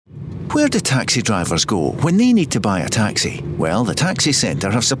Where do taxi drivers go when they need to buy a taxi? Well, the Taxi Centre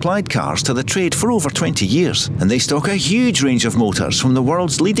have supplied cars to the trade for over 20 years, and they stock a huge range of motors from the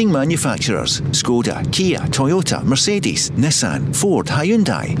world's leading manufacturers: Skoda, Kia, Toyota, Mercedes, Nissan, Ford,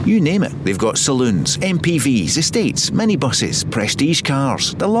 Hyundai, you name it. They've got saloons, MPVs, estates, minibuses, prestige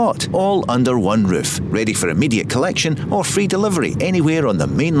cars, the lot, all under one roof, ready for immediate collection or free delivery anywhere on the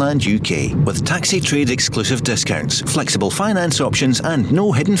mainland UK, with taxi trade exclusive discounts, flexible finance options and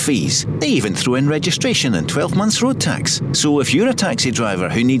no hidden fees. They even throw in registration and 12 months road tax. So if you're a taxi driver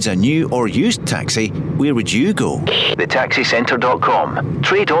who needs a new or used taxi, where would you go? TheTaxiCentre.com.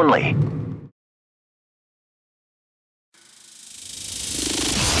 Trade only.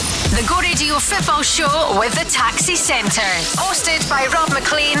 The Go Radio Football Show with the Taxi Centre. Hosted by Rob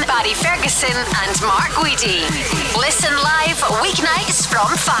Maclean, Barry Ferguson and Mark Guidi. Listen live weeknights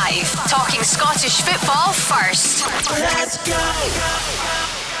from 5. Talking Scottish football first. Let's go!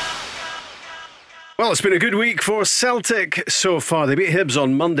 Well, it's been a good week for Celtic so far. They beat Hibs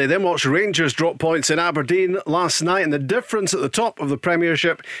on Monday, then watched Rangers drop points in Aberdeen last night, and the difference at the top of the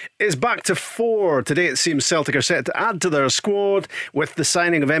Premiership is back to 4. Today it seems Celtic are set to add to their squad with the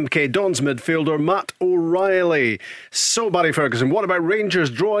signing of MK Dons midfielder Matt O'Reilly. So, Barry Ferguson, what about Rangers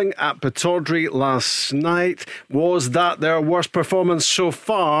drawing at Pittodrie last night? Was that their worst performance so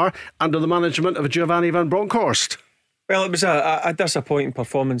far under the management of Giovanni van Bronckhorst? Well, it was a disappointing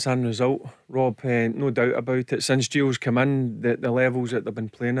performance and result, Rob, no doubt about it. Since Gio's come in, the levels that they've been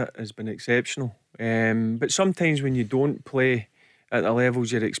playing at has been exceptional. But sometimes when you don't play at the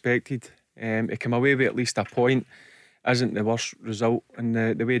levels you're expected, to come away with at least a point isn't the worst result. And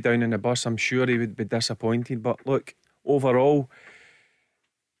the way down in the bus, I'm sure he would be disappointed. But look, overall,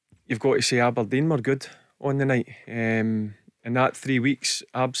 you've got to say Aberdeen were good on the night. In that 3 weeks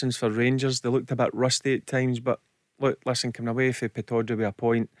absence for Rangers, they looked a bit rusty at times, but look, listen, coming away for Pittodrie with a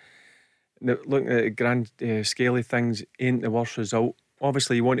point, looking at the grand scale of things, ain't the worst result.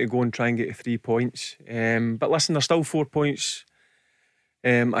 Obviously you want to go and try and get 3 points, but listen, there's still 4 points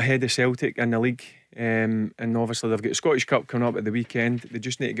ahead of Celtic in the league, and obviously they've got the Scottish Cup coming up at the weekend. They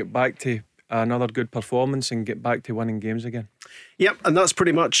just need to get back to another good performance and get back to winning games again. Yep, and that's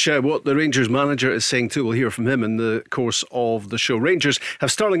pretty much what the Rangers manager is saying too. We'll hear from him in the course of the show. Rangers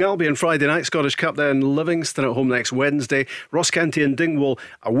have Stirling Albion Friday night, Scottish Cup, then Livingston at home next Wednesday, Ross County and Dingwall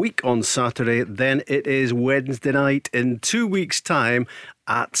a week on Saturday, then it is Wednesday night in 2 weeks' time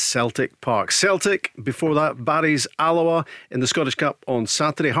at Celtic Park. Celtic, before that, Barry's Alloa in the Scottish Cup on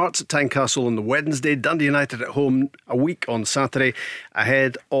Saturday, Hearts at Tynecastle on the Wednesday, Dundee United at home a week on Saturday,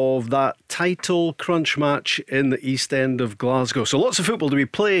 ahead of that title crunch match in the East End of Glasgow. So lots of football to be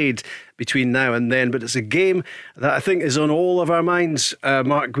played between now and then, but it's a game that I think is on all of our minds,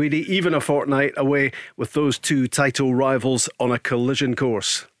 Mark Guidi, even a fortnight away, with those two title rivals on a collision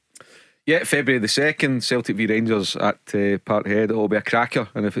course. Yeah, February the 2nd, Celtic v Rangers at Parkhead. It'll be a cracker,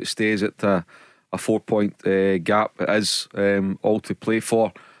 and if it stays at a 4-point gap, it is all to play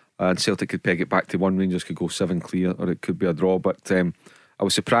for, and Celtic could peg it back to 1, Rangers could go 7 clear, or it could be a draw. But I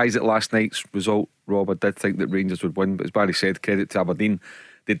was surprised at last night's result, Rob. I did think that Rangers would win, but as Barry said, credit to Aberdeen,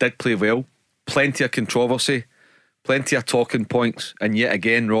 they did play well. Plenty of controversy, plenty of talking points, and yet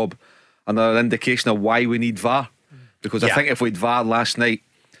again, Rob, another indication of why we need VAR. Because I think if we'd VAR last night,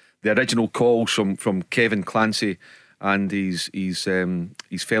 the original calls from Kevin Clancy and his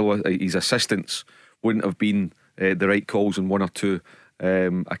assistants wouldn't have been the right calls on 1 or 2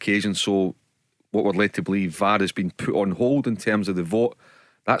 occasions. So what we're led to believe, VAR has been put on hold in terms of the vote.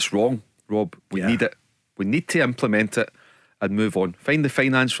 That's wrong, Rob. We need it. We need to implement it and move on. Find the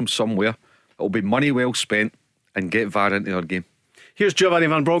finance from somewhere. It'll be money well spent, and get VAR into our game. Here's Giovanni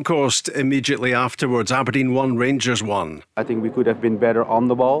van Bronckhorst immediately afterwards. Aberdeen 1, Rangers 1. I think we could have been better on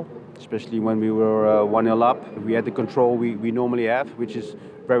the ball, especially when we were 1-0 up. We had the control we normally have, which is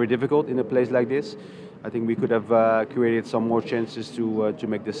very difficult in a place like this. I think we could have created some more chances to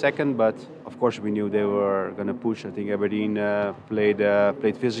make the second, but of course we knew they were going to push. I think Aberdeen played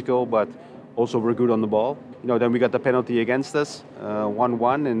physical, but also were good on the ball. Then we got the penalty against us,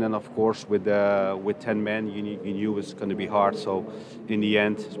 1-1, and then of course with 10 men, you knew it was going to be hard. So in the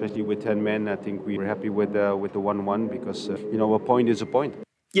end, especially with 10 men, I think we were happy with the 1-1 because a point is a point.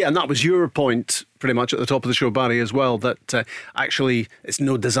 Yeah, and that was your point pretty much at the top of the show, Barry, as well, that actually it's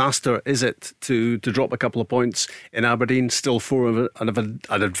no disaster, is it, to drop a couple of points in Aberdeen, still 4 of an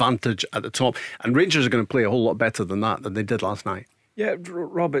advantage at the top, and Rangers are going to play a whole lot better than they did last night. Yeah,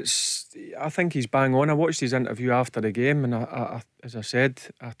 Rob, I think he's bang on. I watched his interview after the game, and I, as I said,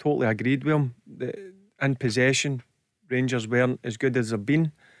 I totally agreed with him. In possession, Rangers weren't as good as they've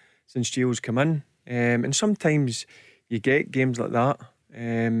been since Gio's come in, and sometimes you get games like that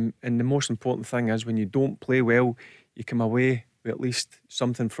And the most important thing is when you don't play well, you come away with at least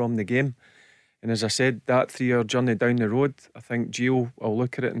something from the game. And as I said, that 3-hour journey down the road, I think Gio will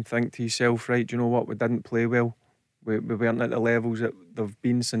look at it and think to himself, right, do you know what, we didn't play well. We weren't at the levels that they've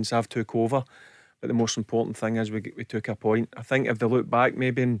been since I've took over. But the most important thing is we took a point. I think if they look back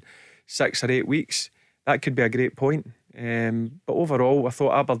maybe in 6 or 8 weeks, that could be a great point. But overall, I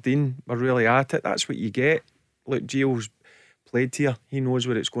thought Aberdeen were really at it. That's what you get. Look, Gio's played here. He knows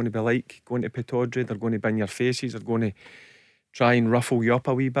what it's going to be like. Going to Pittodrie, they're going to be in your faces. They're going to try and ruffle you up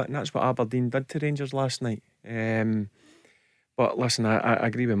a wee bit, and that's what Aberdeen did to Rangers last night. But listen, I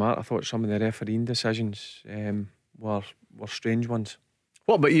agree with Mark. I thought some of the refereeing decisions were strange ones.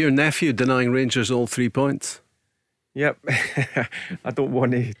 What about your nephew denying Rangers all 3 points? Yep. I don't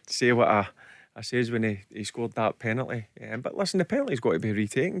want to say what I says when he scored that penalty. But listen, the penalty's got to be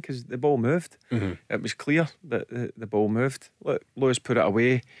retaken because the ball moved. It was clear that the ball moved. Look, Lewis put it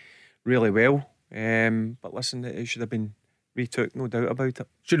away really well. But listen, it should have been retook, no doubt about it.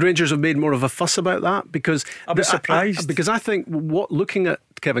 Should Rangers have made more of a fuss about that? Because I was surprised. Because I think looking at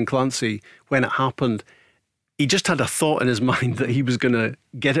Kevin Clancy when it happened, he just had a thought in his mind that he was going to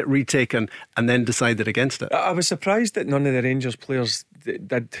get it retaken and then decided against it. I was surprised that none of the Rangers players did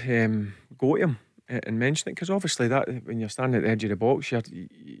go to him and mention it, because obviously that when you're standing at the edge of the box,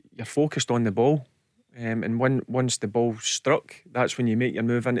 you're focused on the ball, and once the ball struck, that's when you make your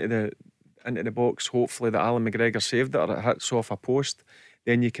move into the box. Hopefully that Alan McGregor saved it, or it hits off a post,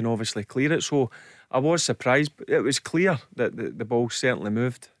 then you can obviously clear it. So I was surprised, but it was clear that the ball certainly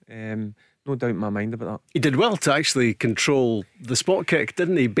moved. No doubt in my mind about that. He did well to actually control the spot kick,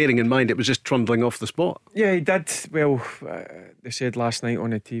 didn't he? Bearing in mind it was just trundling off the spot. Yeah, he did. Well, they said last night on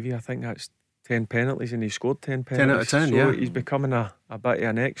the TV, I think that's 10 penalties, and he scored 10 penalties. 10 out of 10, so yeah. He's becoming a bit of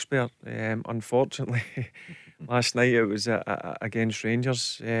an expert. Unfortunately, last night it was against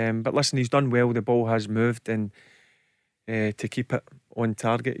Rangers. But listen, he's done well. The ball has moved, and to keep it on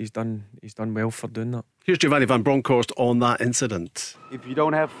target, he's done well for doing that. Here's Giovanni van Bronckhorst on that incident. If you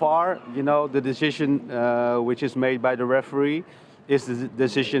don't have VAR, the decision which is made by the referee is the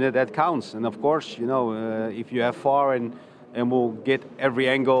decision that counts. And of course, if you have VAR and we'll get every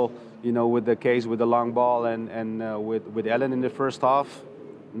angle, with the case with the long ball and with Ellen in the first half,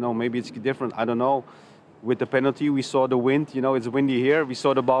 maybe it's different. I don't know. With the penalty, we saw the wind. It's windy here. We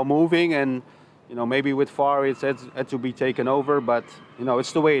saw the ball moving, and maybe with VAR it's had to be taken over, but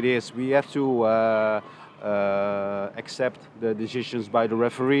it's the way it is. We have to accept the decisions by the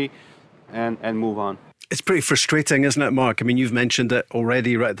referee and move on. It's pretty frustrating, isn't it, Mark? I mean, you've mentioned it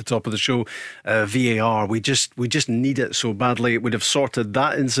already right at the top of the show. VAR, we just need it so badly. It would have sorted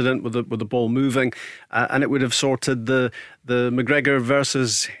that incident with the ball moving, and it would have sorted the McGregor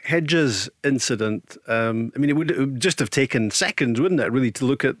versus Hedges incident. I mean, it would just have taken seconds, wouldn't it, really, to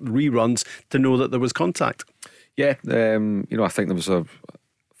look at reruns to know that there was contact. Yeah, I think there was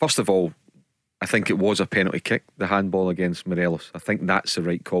first of all, I think it was a penalty kick, the handball against Morelos. I think that's the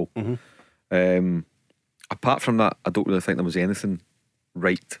right call. Apart from that, I don't really think there was anything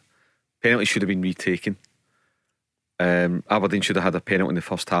right. Penalty should have been retaken. Aberdeen should have had a penalty in the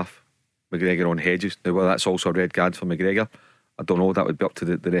first half. McGregor on Hedges. Now, well, that's also a red card for McGregor. I don't know, that would be up to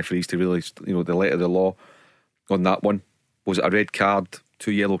the referees to really, the letter of the law on that one. Was it a red card,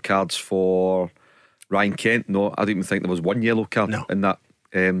 2 yellow cards for Ryan Kent? No, I don't even think there was 1 yellow card in that.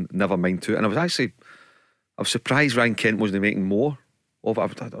 Never mind 2. And I was surprised Ryan Kent wasn't making more of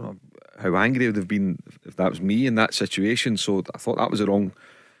it. I don't know how angry I would have been if that was me in that situation. So I thought that was a wrong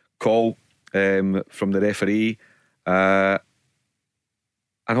call from the referee. I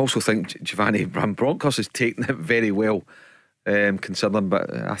also think Giovanni van Bronckhorst has taken it very well, considering.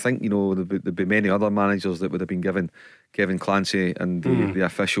 But I think there'd be many other managers that would have been giving Kevin Clancy and the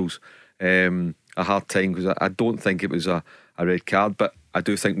officials a hard time, because I don't think it was a red card. But I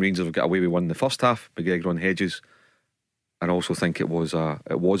do think Rangers have got away with one in the first half, McGregor on Hedges. And I also think it was a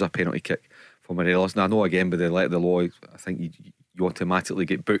penalty kick for Morelos. And I know, again, by the letter of the law, I think you automatically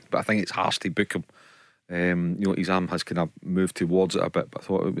get booked, but I think it's harsh to book him. His arm has kind of moved towards it a bit, but I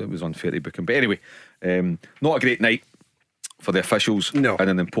thought it was unfair to book him. But anyway, not a great night for the officials in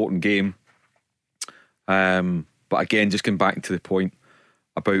an important game. But again, just going back to the point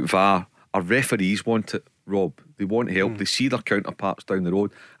about VAR, our referees want it, Rob. They want help. They see their counterparts down the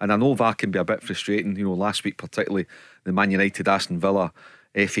road, and I know VAR can be a bit frustrating. Last week particularly, the Man United Aston Villa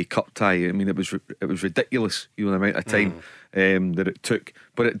FA Cup tie. I mean, it was ridiculous. The amount of time that it took,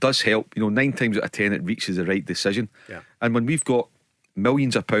 but it does help. 9 times out of 10 it reaches the right decision. Yeah. And when we've got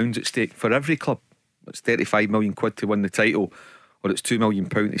millions of pounds at stake for every club, it's 35 million quid to win the title, or it's £2 million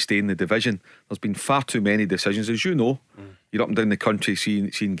to stay in the division. There's been far too many decisions, as you know, you're up and down the country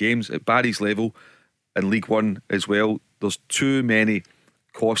seeing games at Barry's level and League One as well. There's too many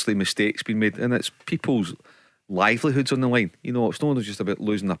costly mistakes being made, and it's people's livelihoods on the line. You know, it's not just about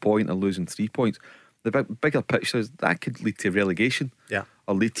losing a point or losing 3 points. The bigger picture is that could lead to relegation,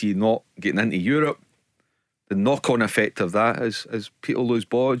 or lead to you not getting into Europe. The knock-on effect of that is people lose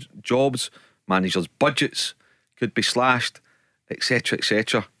jobs, managers' budgets could be slashed, etc.,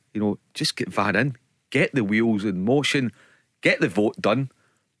 etc. You know, just get VAR in, get the wheels in motion, get the vote done.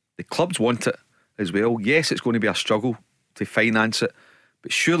 The clubs want it as well. Yes, it's going to be a struggle to finance it,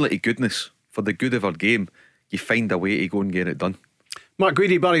 but surely to goodness, for the good of our game, you find a way to go and get it done. Mark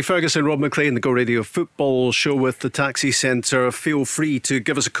Guidi, Barry Ferguson, Rob Maclean, the Go Radio Football Show with the Taxi Centre. Feel free to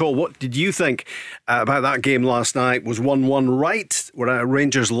give us a call. What did you think about that game last night? Was 1-1 right? Were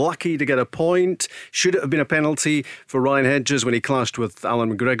Rangers lucky to get a point? Should it have been a penalty for Ryan Hedges when he clashed with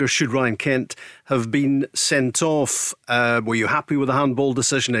Alan McGregor? Should Ryan Kent have been sent off? Were you happy with the handball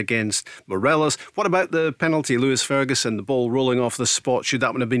decision against Morelos? What about the penalty, Lewis Ferguson, the ball rolling off the spot? Should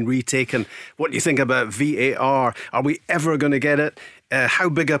that one have been retaken? What do you think about VAR? Are we ever going to get it? How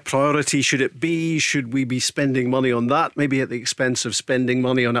big a priority should it be? Should we be spending money on that, maybe at the expense of spending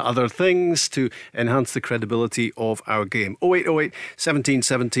money on other things to enhance the credibility of our game? 0808 17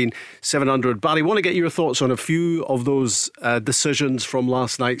 17 700. Barry, want to get your thoughts on a few of those decisions from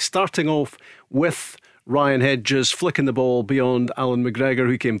last night, starting off with Ryan Hedges flicking the ball beyond Alan McGregor,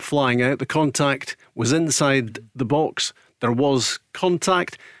 who came flying out. The contact was inside the box. There was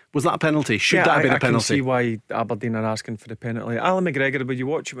contact. Was that a penalty? Should that have been a penalty? I can see why Aberdeen are asking for the penalty. Alan McGregor, when you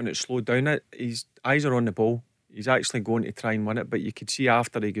watch it when it's slowed down, his eyes are on the ball. He's actually going to try and win it, but you could see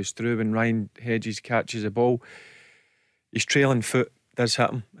after he goes through, when Ryan Hedges catches the ball, his trailing foot does hit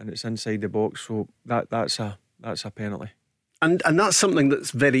him and it's inside the box. So that's a penalty. And that's something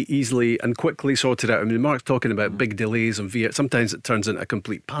that's very easily and quickly sorted out. I mean, Mark's talking about big delays and VAR. Sometimes it turns into a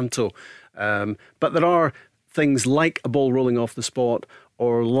complete panto. But there are things like a ball rolling off the spot,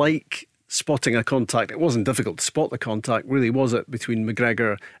 or like spotting a contact. It wasn't difficult to spot the contact, really, was it, between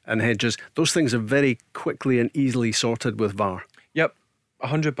McGregor and Hedges? Those things are very quickly and easily sorted with VAR. Yep,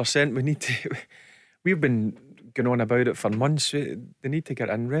 100%. We need to. We've been going on about it for months. They need to get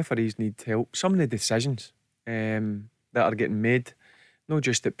in. Referees need help. Some of the decisions that are getting made, not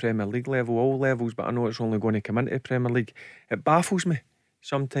just at Premier League level, all levels, but I know it's only going to come into Premier League. It baffles me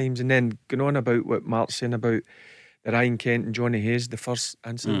sometimes. And then going on about what Mark's saying about the Ryan Kent and Johnny Hayes, the first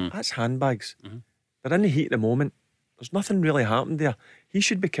incident, that's handbags. They're in the heat of the moment. There's nothing really happened there. He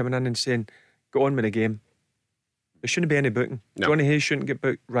should be coming in and saying, go on with the game. There shouldn't be any booking. No. Johnny Hayes shouldn't get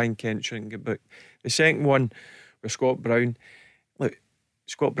booked. Ryan Kent shouldn't get booked. The second one with Scott Brown, look,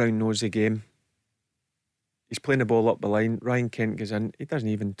 Scott Brown knows the game. He's playing the ball up the line. Ryan Kent goes in, he doesn't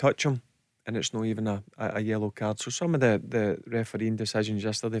even touch him, and it's not even a yellow card. So some of the refereeing decisions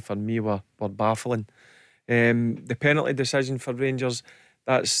yesterday for me were baffling. The penalty decision for Rangers,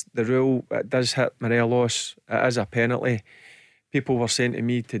 that's the rule. It does hit Morelos. It is a penalty. People were saying to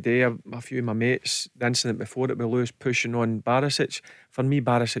me today, a few of my mates, the incident before it with Lewis pushing on Barisic. For me,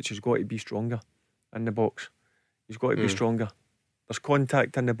 Barisic has got to be stronger in the box. He's got to be stronger. There's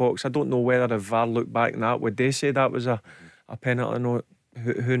contact in the box. I don't know whether if VAR looked back on that, would they say that was a penalty? No,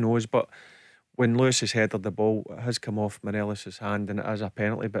 who knows? But when Lewis has headed the ball, it has come off Morelos' hand and it is a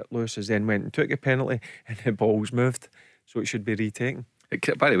penalty, but Lewis has then went and took a penalty and the ball's moved, so it should be retaken.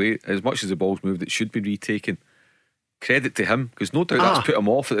 By the way, as much as the ball's moved, it should be retaken. Credit to him, because no doubt that's put him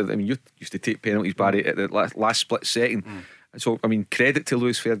off. I mean, you used to take penalties, Barry, at the last split second. So, I mean, credit to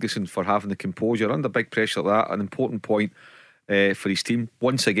Lewis Ferguson for having the composure under big pressure like that. An important point for his team.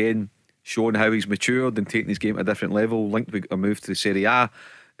 Once again, showing how he's matured and taking his game to a different level. Linked with a move to the Serie A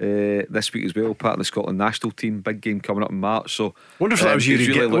this week as well, part of the Scotland national team. Big game coming up in March. So wonder if that was Yuri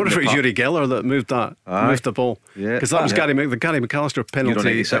Geller that moved the ball. Yeah, because that was Gary McAllister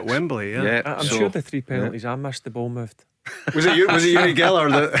penalty at Wembley. Yeah, I'm sure the three penalties I missed, the ball moved. Was it Yuri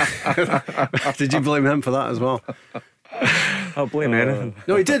Geller that? Did you blame him for that as well? I'll blame anything.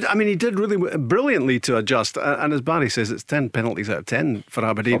 No, he did. I mean, he did really brilliantly to adjust. And as Barry says, it's 10 penalties out of 10 for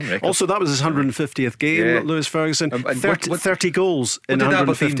Aberdeen. Also, that was his 150th game, Lewis Ferguson. 30 goals in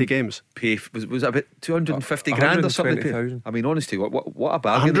 150 games. Pay was it about 250 grand or something? I mean, honestly, what a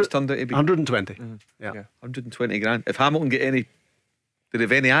bargain it's turned out to be. 120. Yeah, 120 grand. If Hamilton get any, did they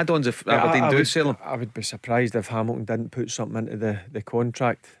have any add-ons if Aberdeen do sell him? I would be surprised if Hamilton didn't put something into the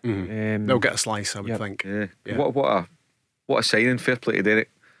contract. They'll get a slice, I would think. Yeah. What a signing. Fair play to Derek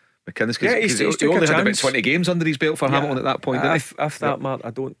McInnes, because he only had about 20 games under his belt for Hamilton at that point, didn't he? If that, Mark,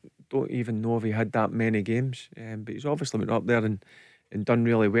 I don't even know if he had that many games, but he's obviously went up there and done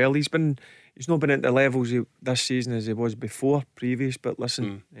really well. He's been he's not been at the levels this season as he was before, previous. But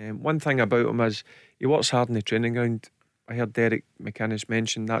listen, one thing about him is he works hard in the training ground. I heard Derek McInnes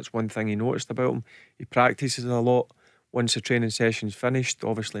mention that's one thing he noticed about him. He practices a lot once the training session's finished,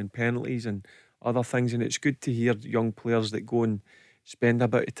 obviously in penalties and other things, and it's good to hear young players that go and spend a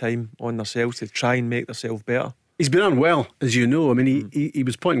bit of time on themselves to try and make themselves better. He's been unwell, as you know. I mean, he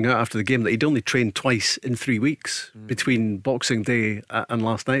was pointing out after the game that he'd only trained twice in 3 weeks between Boxing Day and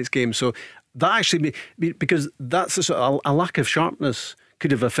last night's game. So that actually, because that's a sort of a lack of sharpness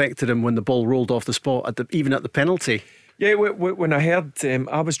could have affected him when the ball rolled off the spot, even at the penalty. Yeah, when I heard,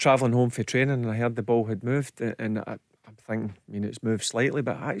 I was travelling home for training and I heard the ball had moved, and I'm thinking, I mean, it's moved slightly,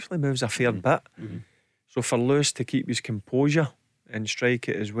 but it actually moves a fair bit. So for Lewis to keep his composure and strike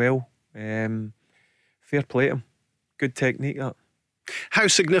it as well, fair play to him. Good technique, that. How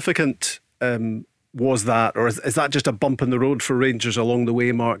significant was that, or is that just a bump in the road for Rangers along the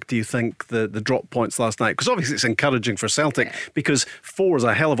way, Mark, do you think, the drop points last night? Because obviously it's encouraging for Celtic, because 4 is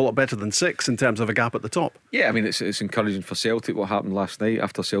a hell of a lot better than 6 in terms of a gap at the top. Yeah, I mean, it's encouraging for Celtic what happened last night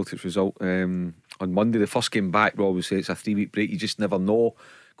after Celtic's result on Monday. The first game back, Rob would say it's a 3-week break. You just never know.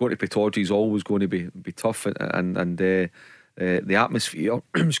 Going to Pittodrie is always going to be tough, and the atmosphere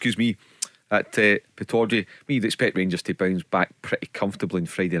excuse me, at Pittodrie, you'd expect Rangers to bounce back pretty comfortably on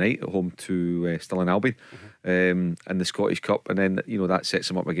Friday night at home to Stirling Albion in the Scottish Cup, and then that sets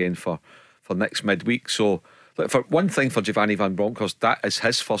them up again for next midweek. So for one thing, for Giovanni Van Bronckhorst, that is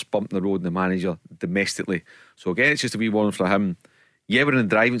his first bump in the road in the manager domestically. So again, it's just a wee warning for him. Yeah, we're in the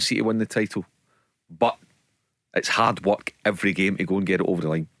driving seat to win the title, but it's hard work every game to go and get it over the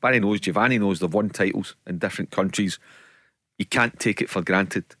line. Barry knows, Giovanni knows, they've won titles in different countries. You can't take it for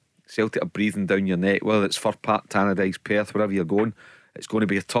granted. Celtic are breathing down your neck, whether it's Fir Park, Tannadice, Perth, wherever you're going. It's going to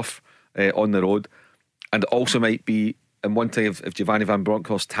be a tough on the road. And it also might be, and one thing, if Giovanni Van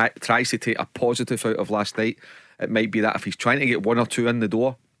Bronckhorst tries to take a positive out of last night, it might be that if he's trying to get 1 or 2 in the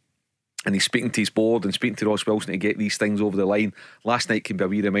door and he's speaking to his board and speaking to Ross Wilson to get these things over the line, last night can be a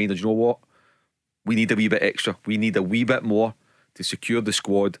wee reminder, you know what, we need a wee bit extra, we need a wee bit more to secure the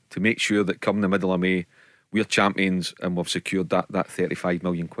squad, to make sure that come the middle of May we're champions and we've secured that 35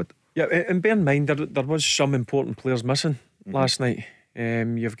 million quid. Yeah, and bear in mind there was some important players missing last night.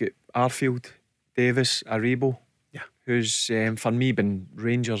 You've got Arfield, Davis, Aribo, who's for me been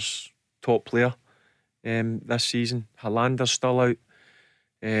Rangers' top player this season. Hollander's still out.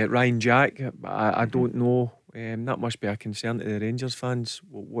 Ryan Jack, I don't know. That must be a concern to the Rangers fans.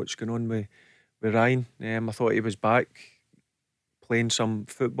 What's going on with Ryan? I thought he was back playing some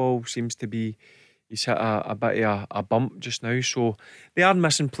football. Seems to be he's hit a bit of a bump just now. So they are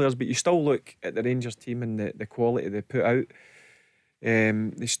missing players, but you still look at the Rangers team and the quality they put out.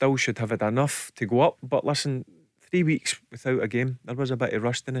 They still should have had enough to go up. But listen, 3 weeks without a game, there was a bit of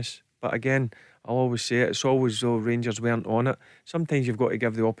rustiness. But again, I'll always say it's always though Rangers weren't on it. Sometimes you've got to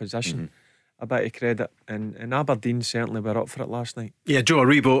give the opposition a bit of credit, and Aberdeen certainly were up for it last night. Yeah, Joe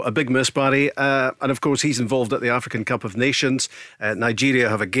Aribo, a big miss, Barry, and of course he's involved at the African Cup of Nations. Nigeria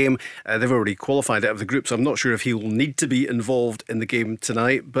have a game. They've already qualified out of the group, so I'm not sure if he will need to be involved in the game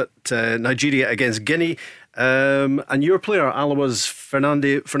tonight. But Nigeria against Guinea, and your player Alawa's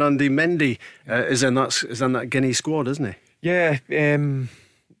Fernandi Mendy is in that Guinea squad, isn't he? Yeah.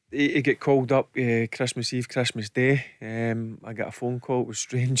 He get called up Christmas Eve, Christmas Day. I got a phone call. It was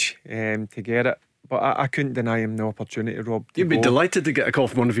strange to get it, but I couldn't deny him the opportunity, Rob. You'd be delighted to get a call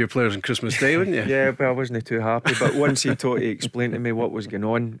from one of your players on Christmas Day, wouldn't you? Yeah, but I wasn't too happy. But once he explained to me what was going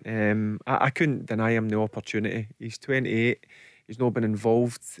on, I couldn't deny him the opportunity. He's 28. He's not been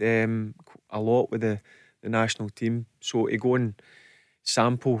involved a lot with the national team, so to go and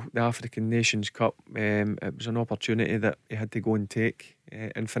sample the African Nations Cup, it was an opportunity that he had to go and take,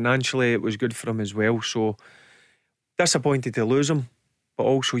 and financially it was good for him as well. So disappointed to lose him, but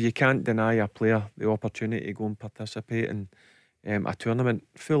also you can't deny a player the opportunity to go and participate in a tournament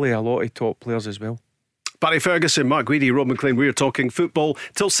fully a lot of top players as well. Barry Ferguson, Mark Guidi, Rob Maclean, we're talking football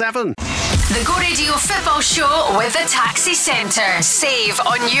till 7. The Go Radio Football Show with the Taxi Centre. Save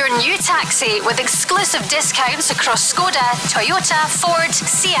on your new taxi with exclusive discounts across Skoda, Toyota, Ford,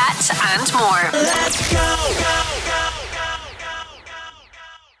 Seat and more. Let's go.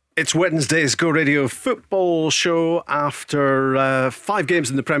 It's Wednesday's Go Radio Football Show after 5 games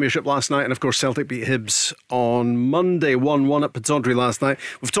in the Premiership last night, and of course Celtic beat Hibs on Monday 1-1 at Pittodrie last night.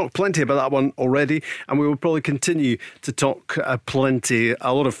 We've talked plenty about that one already, and we will probably continue to talk plenty.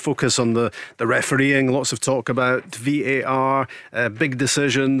 A lot of focus on the refereeing, lots of talk about VAR, big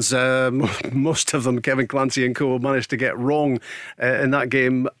decisions, most of them Kevin Clancy and co managed to get wrong in that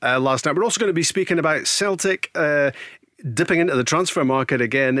game last night. We're also going to be speaking about Celtic dipping into the transfer market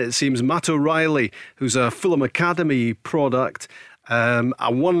again, it seems Matt O'Reilly, who's a Fulham Academy product, a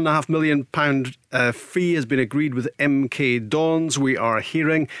 £1.5 million fee has been agreed with MK Dons. We are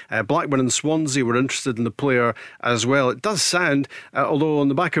hearing Blackburn and Swansea were interested in the player as well. It does sound, although on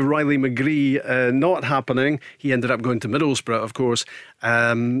the back of Riley McGree not happening, he ended up going to Middlesbrough, of course.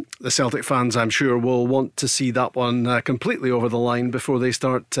 The Celtic fans, I'm sure, will want to see that one completely over the line before they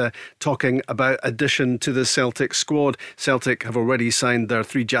start talking about addition to the Celtic squad. Celtic have already signed their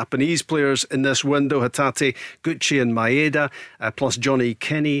 3 Japanese players in this window: Hatate, Gucci and Maeda, plus Johnny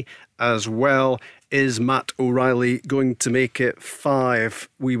Kenny as well. Is Matt O'Reilly going to make it 5?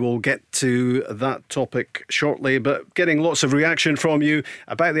 We will get to that topic shortly, but getting lots of reaction from you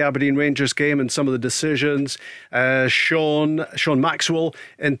about the Aberdeen Rangers game and some of the decisions. Sean Maxwell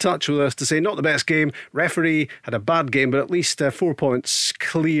in touch with us to say not the best game. Referee had a bad game, but at least 4 points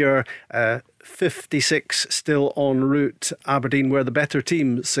clear. 56 still en route. Aberdeen were the better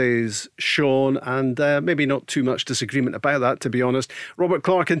team, says Sean, and maybe not too much disagreement about that, to be honest. Robert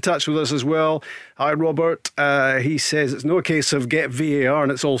Clark in touch with us as well. Hi Robert. He says it's no case of get VAR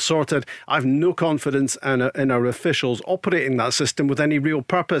and it's all sorted. I've no confidence in our officials operating that system with any real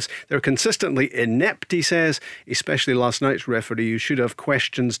purpose. They're consistently inept, he says, especially last night's referee, who should have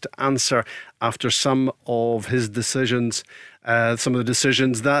questions to answer after some of his decisions. Some of the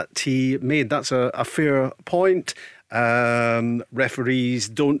decisions that he made. That's a fair point. Referees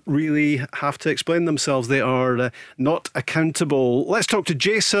don't really have to explain themselves. They are not accountable. Let's talk to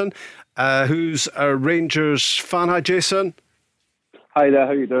Jason, who's a Rangers fan. Hi, Jason. Hi there,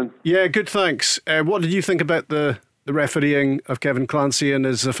 how you doing? Yeah, good, thanks. What did you think about the refereeing of Kevin Clancy and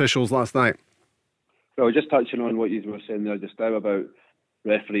his officials last night? Well, just touching on what you were saying there just now about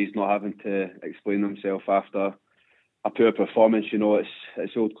referees not having to explain themselves after a poor performance. You know,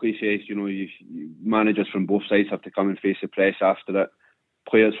 it's old cliches. You know, managers from both sides have to come and face the press after it.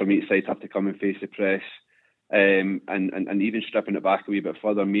 Players from each side have to come and face the press. And even stripping it back a wee bit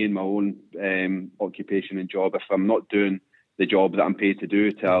further, me and my own occupation and job, if I'm not doing the job that I'm paid to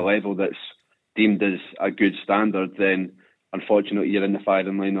do to a level that's deemed as a good standard, then unfortunately you're in the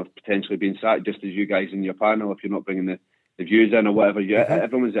firing line of potentially being sacked, just as you guys in your panel, if you're not bringing the views in or whatever.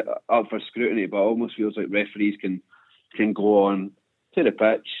 Everyone's up for scrutiny, but it almost feels like referees can go on to the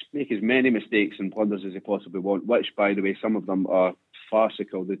pitch, make as many mistakes and blunders as they possibly want, which, by the way, some of them are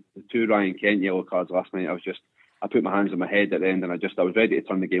farcical. The 2 Ryan Kent yellow cards last night, I put my hands on my head at the end, and I was ready to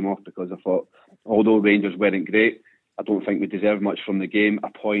turn the game off, because I thought, although Rangers weren't great, I don't think we deserve much from the game. A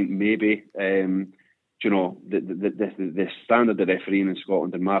point maybe. You know, the standard of refereeing in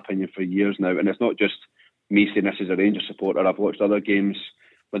Scotland, in my opinion, for years now, and it's not just me saying this as a Rangers supporter. I've watched other games,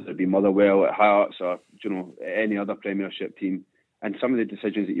 whether it be Motherwell at Hearts or, you know, any other Premiership team, and some of the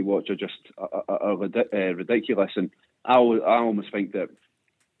decisions that you watch are just ridiculous. And I almost think that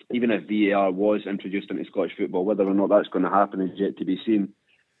even if VAR was introduced into Scottish football, whether or not that's going to happen is yet to be seen.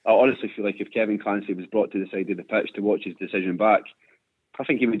 I honestly feel like if Kevin Clancy was brought to the side of the pitch to watch his decision back, I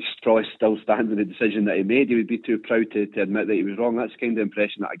think he would probably still stand with the decision that he made. He would be too proud to admit that he was wrong. That's the kind of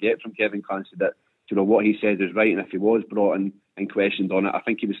impression that I get from Kevin Clancy, that, you know, what he said is right, and if he was brought in and questioned on it, I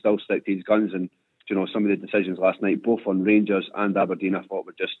think he would still stick to his guns. And, you know, some of the decisions last night, both on Rangers and Aberdeen, I thought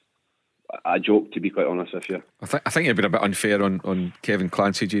were just a joke, to be quite honest with you. I think it'd been a bit unfair on Kevin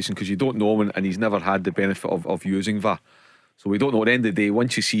Clancy, Jason, because you don't know him, and he's never had the benefit of using VAR. So we don't know. At the end of the day,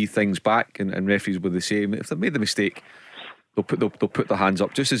 once you see things back, and referees were the same, if they've made the mistake, they'll put their hands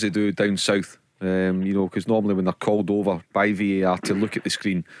up, just as they do down south. You know, because normally when they're called over by VAR to look at the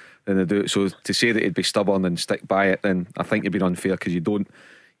screen, then they do it. So to say that he'd be stubborn and stick by it, then I think it'd be unfair, because you don't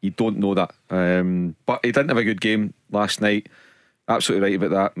know that. But he didn't have a good game last night. Absolutely right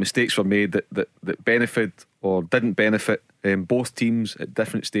about that. Mistakes were made that benefit or didn't benefit both teams at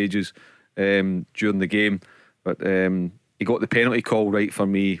different stages during the game. But he got the penalty call right for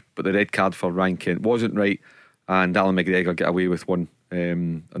me, but the red card for Ryan Kent wasn't right, and Alan McGregor got away with one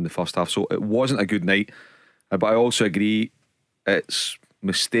in the first half. So it wasn't a good night. But I also agree it's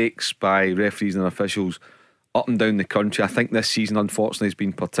mistakes by referees and officials up and down the country. I think this season, unfortunately, has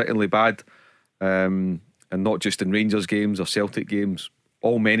been particularly bad, and not just in Rangers games or Celtic games.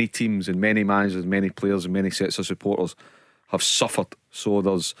 Many teams and many managers, many players and many sets of supporters have suffered. So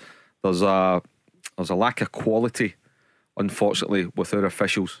there's a lack of quality, unfortunately, with our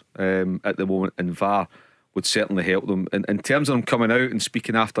officials at the moment, and VAR would certainly help them. In terms of them coming out and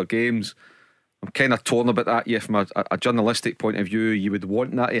speaking after games, I'm kind of torn about that. Yeah, from a journalistic point of view, you would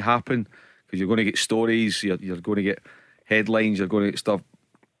want that to happen, because you're going to get stories, you're going to get headlines, you're going to get stuff.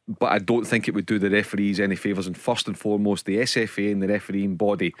 But I don't think it would do the referees any favours. And first and foremost, the SFA and the refereeing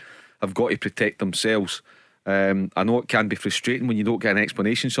body have got to protect themselves I know it can be frustrating when you don't get an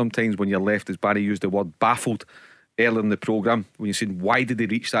explanation sometimes, when you're left, as Barry used the word, baffled earlier in the programme, when you're saying why did they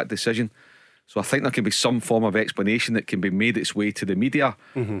reach that decision. So I think there can be some form of explanation that can be made its way to the media,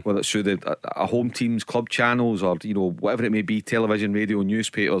 whether it's through a home team's club channels, or whatever it may be, television, radio,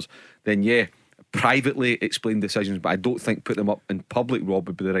 newspapers. Then privately explain decisions, but I don't think put them up in public, Rob,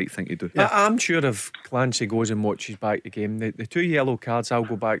 would be the right thing to do. I'm sure if Clancy goes and watches back the game, the 2 yellow cards I'll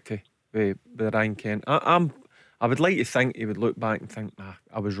go back to with Ryan Kent, I would like to think he would look back and think,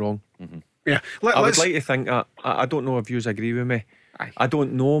 I was wrong. Yeah, I would like to think that. I don't know if you agree with me. I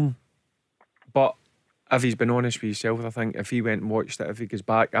don't know him, but if he's been honest with himself, I think if he went and watched it, if he goes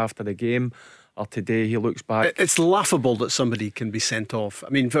back after the game or today, he looks back. It's laughable that somebody can be sent off. I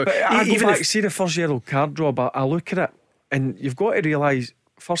mean, even if see the first yellow card, Rob, I look at it, and you've got to realise,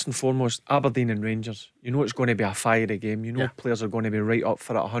 first and foremost, Aberdeen and Rangers, you know it's going to be a fiery game. You know players are going to be right up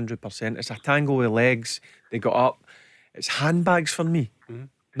for it 100%. It's a tangle with legs. They got up. It's handbags for me.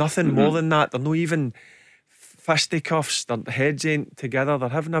 Nothing more than that. They're not even fisticuffs. Their heads ain't together. They're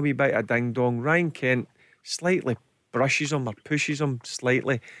having a wee bit of ding dong. Ryan Kent slightly brushes him or pushes him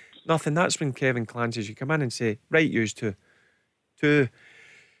slightly. Nothing. That's when Kevin Clancy, you come in and say, right, used to two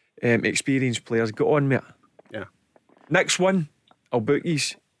experienced players, get on with it. Yeah. Next one, I'll book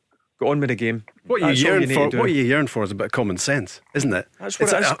yous. Get on with the game. What you yearn for is a bit of common sense, isn't it? That's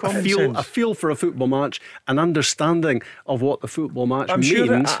what it is, common sense. A feel for a football match, an understanding of what the football match means.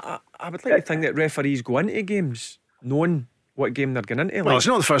 Sure I would like to think that referees go into games knowing what game they're going into. Well, it's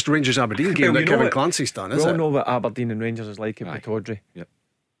not the first Rangers Aberdeen game that Kevin Clancy's done, is it? We all know what Aberdeen and Rangers is like at Pittodrie. Yep.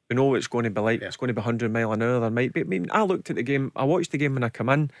 We know what it's going to be like. It's going to be 100 mile an hour. There might be. I mean, I looked at the game. I watched the game when I come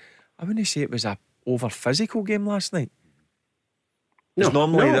in. I wouldn't say it was a over physical game last night.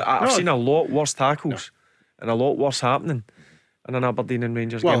 I've seen a lot worse tackles and a lot worse happening in an Aberdeen and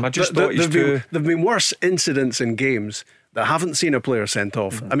Rangers game. I just thought there've been worse incidents in games that haven't seen a player sent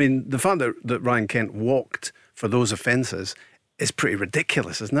off. I mean, the fact that Ryan Kent walked for those offences is pretty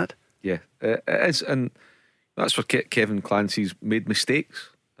ridiculous, isn't it? Yeah, it is, and that's where Kevin Clancy's made mistakes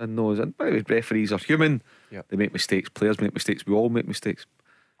and knows. And by the way, referees are human. They make mistakes. Players make mistakes. We all make mistakes.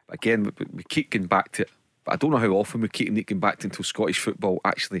 But again, we keep getting back to it. But I don't know how often we keep getting back to it until Scottish football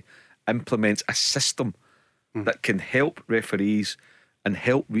actually implements a system that can help referees and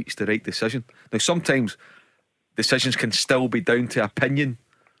help reach the right decision. Now, sometimes decisions can still be down to opinion,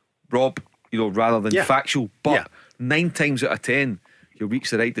 Rob, rather than factual. But 9 times out of 10, you'll reach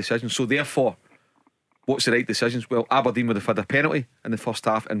the right decision. So therefore, what's the right decisions? Well, Aberdeen would have had a penalty in the first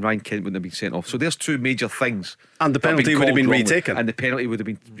half and Ryan Kent wouldn't have been sent off. So there's 2 major things. And the penalty would have been retaken. And the penalty would have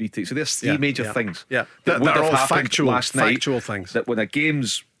been retaken. So there's 3 major things. That would are have all happened last night. factual things. That when a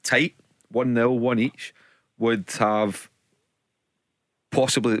game's tight, 1-0, 1 each, would have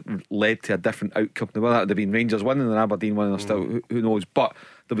possibly led to a different outcome. Now, whether that would have been Rangers winning and Aberdeen winning or still, who knows. But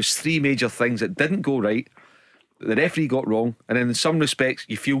there was 3 major things that didn't go right, that the referee got wrong, and then in some respects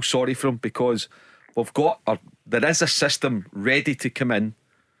you feel sorry for him because there is a system ready to come in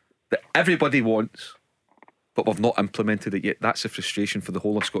that everybody wants, but we've not implemented it yet. That's a frustration for the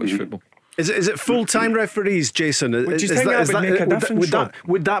whole of Scottish football. Is it full-time referees, Jason? Do you think that would make a difference?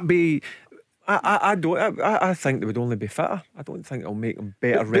 Would that be? I think they would only be fitter. I don't think it'll make them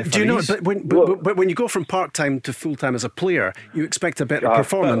better referees. Do you know? But when you go from part-time to full-time as a player, you expect a better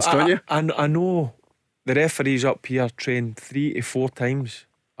performance, don't you? I know the referees up here train 3 to 4 times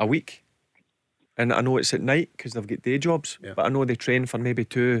a week, and I know it's at night because they've got day jobs. But I know they train for maybe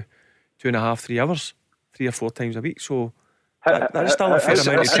 2.5, 3 hours, 3 or 4 times a week. So that's still a fair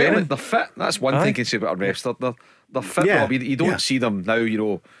amount of training. They're fit. That's one thing you can say about a ref. They're fit. Rob. You don't see them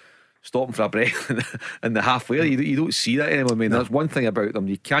now, stopping for a breath in the halfway. You don't see that anymore. I mean, that's one thing about them.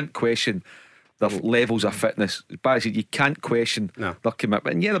 You can't question their levels of fitness. As Barry said, you can't question their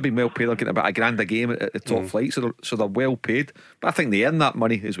commitment. And they've been well paid. They're getting about $1,000 a game at the top flight, so they're well paid. But I think they earn that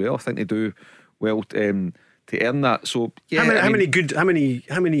money as well. I think they do well to earn that. So how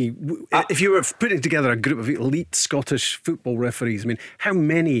many? If you were putting together a group of elite Scottish football referees, I mean, how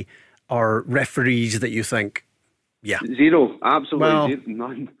many are referees that you think? Zero, absolutely zero,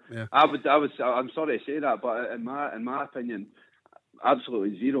 none. I'm sorry to say that, but in my opinion,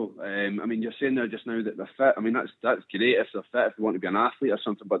 absolutely zero. I mean, you're saying there just now that they're fit. I mean, that's great if they're fit, if they want to be an athlete or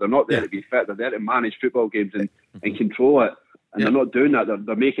something, but they're not there to be fit. They're there to manage football games and control it. And they're not doing that.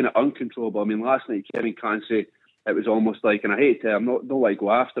 They're making it uncontrollable. I mean, last night Kevin Clancy, it was almost like, and I hate to, don't like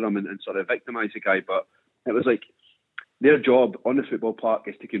go after him and sort of victimise the guy, but it was like their job on the football park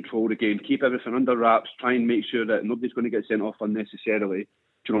is to control the game, keep everything under wraps, try and make sure that nobody's going to get sent off unnecessarily.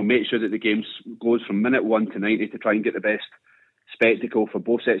 Make sure that the game goes from minute 1 to 90 to try and get the best spectacle for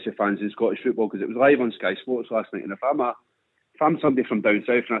both sets of fans in Scottish football, because it was live on Sky Sports last night, and if I'm somebody from down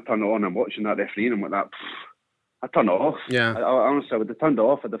south and I turn it on and I'm watching that referee and I'm like that, I turn it off. Yeah. I honestly would have turned it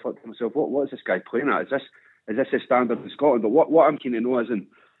off. I'd have thought to myself, what is this guy playing at? Is this his standard in Scotland? But what I'm keen to know is, and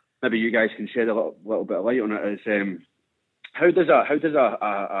maybe you guys can shed a little bit of light on it, is how does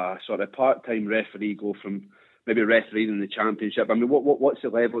a sort of part-time referee go from maybe refereeing in the Championship? I mean, what's the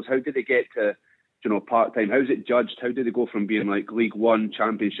levels? How do they get to, part-time? How's it judged? How do they go from being like League One,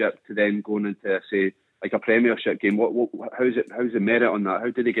 Championship to then going into, say, like a Premiership game? How's the merit on that?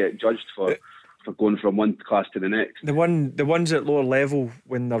 How do they get judged for going from one class to the next? The ones at lower level,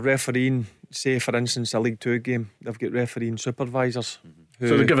 when they're refereeing, say for instance a League Two game, they've got refereeing supervisors.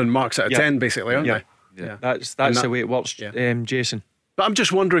 So they're given marks out of 10, basically, aren't they? Yeah. That's the way it works, Jason. But I'm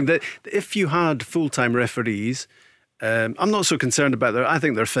just wondering that if you had full-time referees, I'm not so concerned about that. I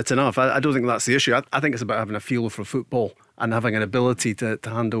think they're fit enough. I don't think that's the issue. I think it's about having a feel for football and having an ability to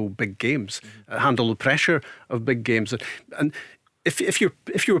handle big games, handle the pressure of big games. And if you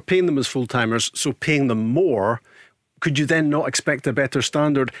were paying them as full-timers, so paying them more, could you then not expect a better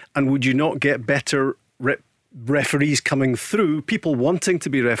standard? And would you not get better referees coming through, people wanting to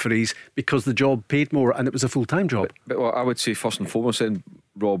be referees because the job paid more and it was a full-time job? But what I would say first and foremost then,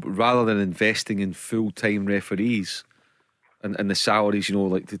 Rob, rather than investing in full-time referees and the salaries,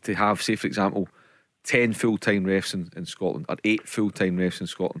 like to have, say for example, 10 full-time refs in Scotland or 8 full-time refs in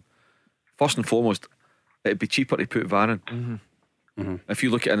Scotland, first and foremost it'd be cheaper to put VAR in. If you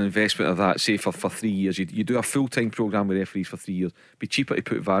look at an investment of that, say for 3 years, you do a full-time programme with referees for 3 years, it'd be cheaper to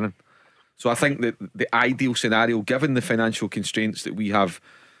put VAR in. So I think that the ideal scenario, given the financial constraints that we have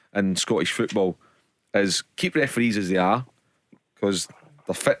in Scottish football, is keep referees as they are, because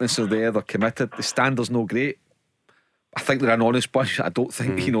their fitness are there, they're committed, the standard's no great. I think they're an honest bunch. I don't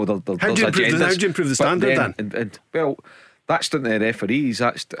think how do you agendas. improve the standard then? And well, that's down to the referees.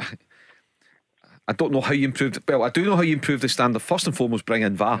 I don't know how you improve. Well, I do know how you improve the standard. First and foremost, bring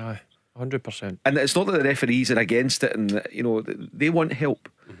in VAR. 100%. And it's not that the referees are against it, and they want help.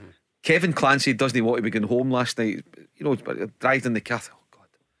 Kevin Clancy doesn't want to be going home last night. Driving in the car. Oh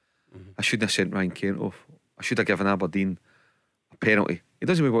God, I shouldn't have sent Ryan Kent off. I should have given Aberdeen a penalty. He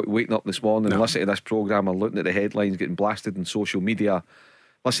doesn't want waking up this morning and listening to this programme or looking at the headlines getting blasted in social media,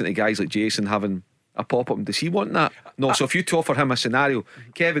 listening to guys like Jason having a pop-up. Does he want that? No. So if you offer him a scenario,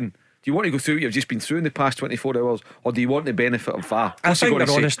 Kevin, do you want to go through what you've just been through in the past 24 hours, or do you want the benefit of VAR? I think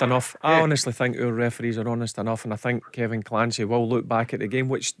they're honest enough. I honestly think our referees are honest enough, and I think Kevin Clancy will look back at the game,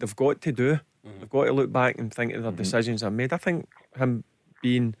 which they've got to do. They've got to look back and think of their decisions they've made. I think him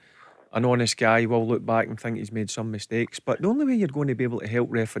being an honest guy will look back and think he's made some mistakes. But the only way you're going to be able to help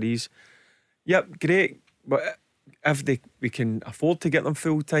referees, great, but if we can afford to get them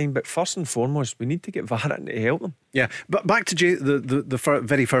full time, but first and foremost we need to get VAR in to help them. Yeah, but back to the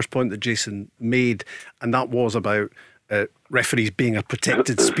very first point that Jason made, and that was about referees being a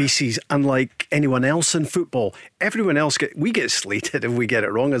protected species, unlike anyone else in football. Everyone else we get slated if we get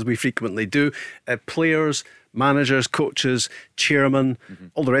it wrong, as we frequently do. Players, managers, coaches, chairmen,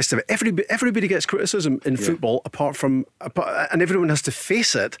 all the rest of it. Everybody gets criticism in football, and everyone has to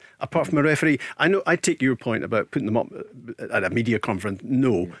face it, apart from a referee. I know. I take your point about putting them up at a media conference.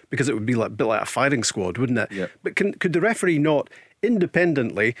 No, because it would be a bit like a firing squad, wouldn't it? Yeah. But could the referee not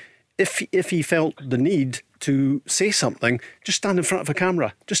independently, if he felt the need to say something, just stand in front of a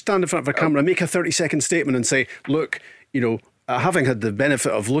camera, make a 30-second statement and say, look, having had the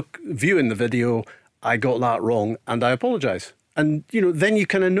benefit of viewing the video, I got that wrong and I apologise. And then you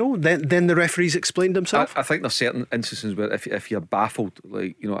kind of know. Then the referees explained themselves. I think there's certain instances where if you're baffled,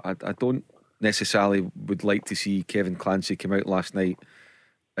 like I don't necessarily would like to see Kevin Clancy come out last night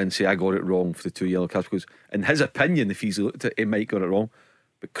and say I got it wrong for the 2 yellow cards, because in his opinion, if he's looked at it, he might got it wrong.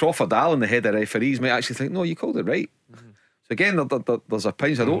 But Crawford Allen, the head of referees, might actually think, no, you called it right. So again, there's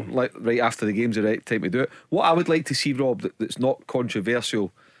opinions. I don't like right after the game's the right time to do it. What I would like to see, Rob, that's not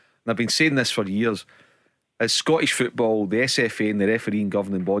controversial, and I've been saying this for years, is Scottish football, the SFA and the refereeing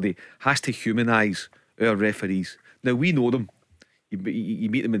governing body has to humanise our referees. Now we know them. You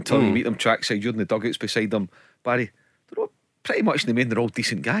meet them in turn, you meet them trackside, you're in the dugouts beside them. Barry, they're all pretty much in the main, they're all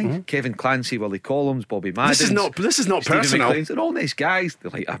decent guys. Kevin Clancy, Willie Collins, Bobby Madden. This is not personal. McLean, they're all nice guys. They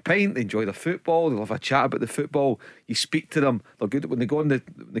like a pint, they enjoy the football, they love a chat about the football. You speak to them, they're good when they go on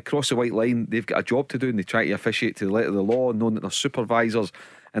they cross the white line. They've got a job to do and they try to officiate to the letter of the law, knowing that they're supervisors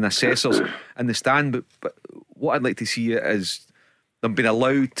and assessors in the stand. But what I'd like to see is them being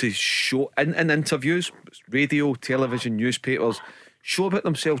allowed to show in interviews, radio, television, newspapers, show about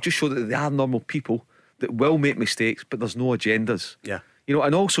themselves, just show that they are normal people that will make mistakes, but there's no agendas. Yeah.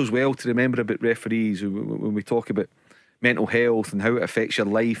 And also as well to remember about referees when we talk about mental health and how it affects your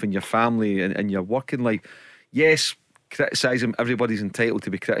life and your family and your working life. Yes, criticise them. Everybody's entitled to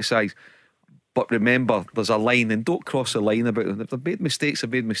be criticised. But remember, there's a line, and don't cross the line about them. If they've made mistakes,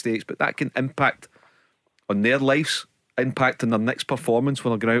 they've made mistakes, but that can impact on their lives, impacting their next performance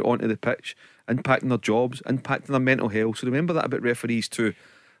when they're going out onto the pitch, impacting their jobs, impacting their mental health. So remember that about referees too.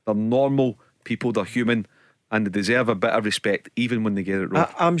 They're normal people, they're human, and they deserve a bit of respect even when they get it wrong.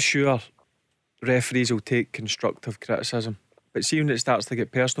 I'm sure referees will take constructive criticism, but see when it starts to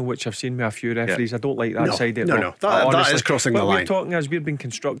get personal, which I've seen with a few referees, I don't like that side of it. No, that is crossing the line. We're talking as we've been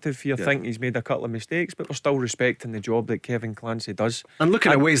constructive here, think he's made a couple of mistakes, but we're still respecting the job that Kevin Clancy does and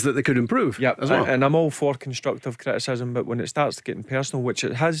looking at ways that they could improve. Yeah, as well. And I'm all for constructive criticism, but when it starts getting personal, which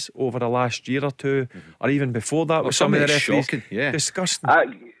it has over the last year or two, or even before that, with some of the referees, shocking, disgusting.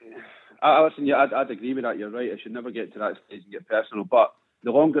 I listen, I'd agree with that. You're right. It should never get to that stage and get personal. But the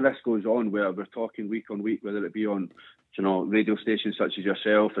longer this goes on, where we're talking week on week, whether it be on radio stations such as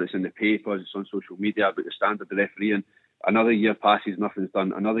yourself, or it's in the papers, it's on social media about the standard of refereeing, another year passes, nothing's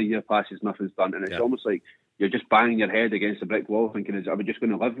done. Another year passes, nothing's done, and it's almost like you're just banging your head against a brick wall, thinking, "Are we just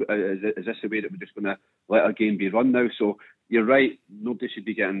going to live? Is this the way that we're just going to let our game be run now?" So you're right. Nobody should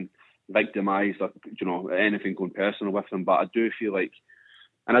be getting victimised or anything going personal with them. But I do feel like.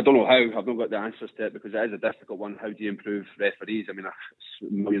 And I don't know how, I've not got the answers to it, because it is a difficult one. How do you improve referees? I mean,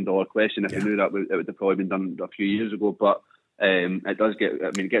 it's $1 million question. If you knew that, it would have probably been done a few years ago. But it does get,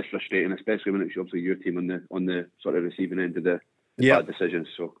 it gets frustrating, especially when it's obviously your team on the sort of receiving end of the bad decisions.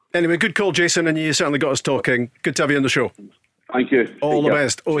 So anyway, good call, Jason, and you certainly got us talking. Good to have you on the show. Thank you. All the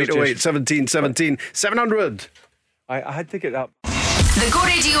best. 0808 17 17 700. I had to get that. The Go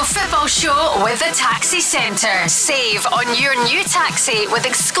Radio Football Show with the Taxi Centre. Save on your new taxi with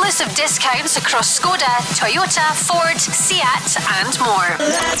exclusive discounts across Skoda, Toyota, Ford, Seat and more.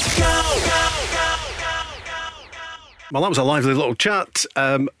 Let's go. Well, that was a lively little chat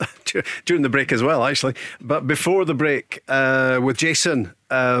during the break as well, actually. But before the break, with Jason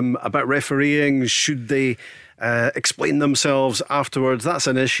about refereeing, should they explain themselves afterwards? That's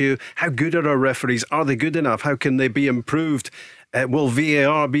an issue. How good are our referees? Are they good enough? How can they be improved? Will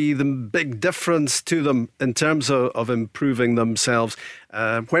VAR be the big difference to them in terms of improving themselves?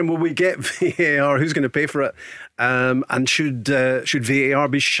 When will we get VAR? Who's going to pay for it? And should VAR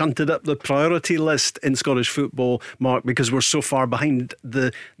be shunted up the priority list in Scottish football, Mark, because we're so far behind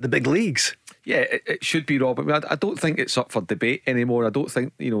the big leagues? Yeah, it should be, Rob. I mean, I don't think it's up for debate anymore. I don't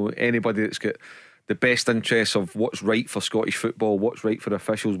think anybody that's got the best interests of what's right for Scottish football, what's right for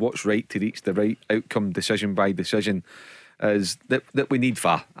officials, what's right to reach the right outcome decision by decision, is that we need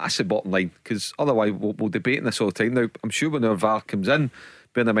VAR. That's the bottom line, because otherwise we'll debate this all the time. Now, I'm sure when our VAR comes in,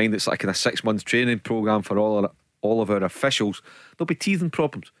 bearing in mind it's like a 6-month training programme for all of our officials, there'll be teething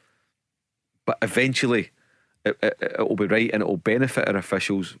problems, but eventually it will be right, and it will benefit our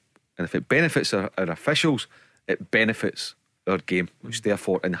officials. And if it benefits our officials, it benefits our game, which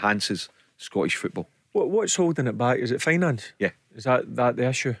therefore enhances Scottish football. What's holding it back? Is it finance? Yeah. Is that the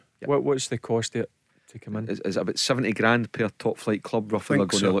issue? Yeah. What's the cost of it to come in? Is about 70 grand per top flight club roughly they're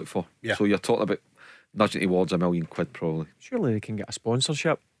going to look for. Yeah. So you're talking about nudging towards £1 million probably. Surely they can get a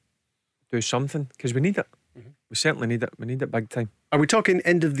sponsorship, do something, because we need it. We certainly need it. We need it big time. Are we talking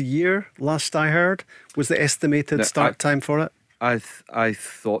end of the year? Last I heard was the estimated start time for it. I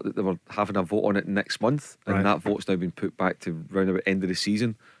thought that they were having a vote on it next month, and that vote's now been put back to round about end of the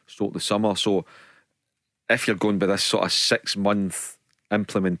season, stroke the summer. So if you're going by this sort of 6-month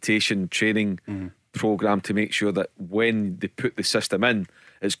implementation training programme to make sure that when they put the system in,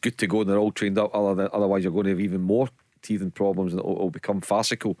 it's good to go and they're all trained up, otherwise you're going to have even more teething problems and it'll become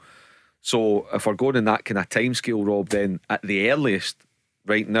farcical. So if we're going in that kind of timescale, Rob, then at the earliest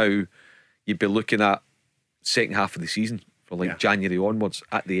right now you'd be looking at second half of the season, for January onwards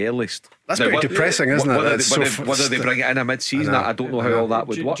at the earliest. That's now, pretty depressing, isn't it? Whether they bring it in a mid-season, I don't know how all that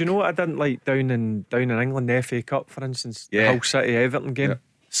would work. Do you know what I didn't like down in England, the FA Cup, for instance, the Hull City Everton game?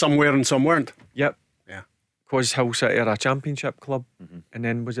 Some were and some weren't. Yep. Yeah. Because Hull City are a championship club, and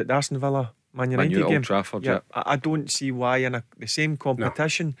then was it the Aston Villa Man United game? Old Trafford, I don't see why in the same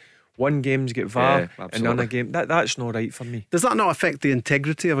competition one game's get VAR and another game. That's not right for me. Does that not affect the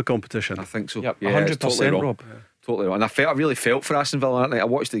integrity of a competition? I think so. Yep, 100%, totally Rob. Totally wrong. And I really felt for Aston Villa that night. I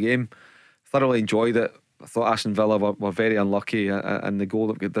watched the game, thoroughly enjoyed it. I thought Aston Villa were very unlucky, and the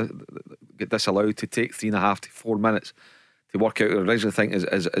goal that get disallowed to take 3.5 to 4 minutes to work out. The original thing is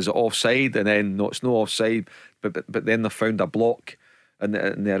it offside, and then no, it's no offside, but then they found a block in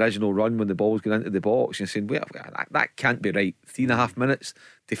the original run when the ball was going into the box, and you're saying, wait, that can't be right. 3.5 minutes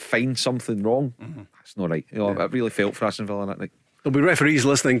to find something wrong. That's not right. I really felt for Aston Villa that night. There'll be referees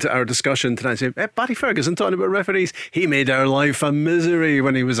listening to our discussion tonight saying, Barry Ferguson talking about referees. He made our life a misery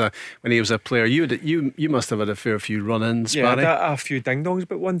when he was a player. You must have had a fair few run-ins, Barry. Yeah, a few ding-dongs.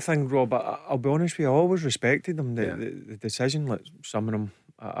 But one thing, Rob, I'll be honest with you, I always respected them. The decision, like some of them,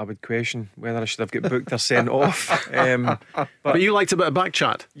 I would question whether I should have got booked or sent off. But you liked a bit of back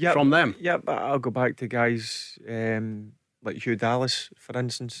chat from them. Yeah, but I'll go back to guys like Hugh Dallas, for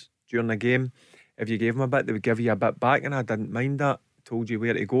instance, during the game. If you gave him a bit, they would give you a bit back, and I didn't mind that. Told you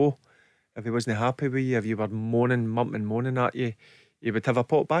where to go. If he wasn't happy with you, if you were moaning at you, he would have a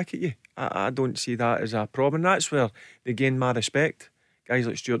pot back at you. I don't see that as a problem. That's where they gain my respect. Guys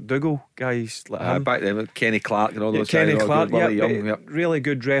like Stuart Dougal, guys like him. Back then, Kenny Clark and all those Kenny guys. Clark, really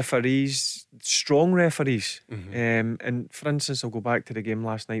good referees, strong referees. And for instance, I'll go back to the game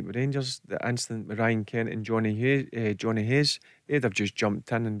last night with Rangers. The incident with Ryan Kent and Johnny Hayes, they'd have just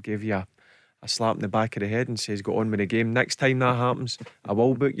jumped in and gave you a slap in the back of the head and says, "Go on with the game. Next time that happens, I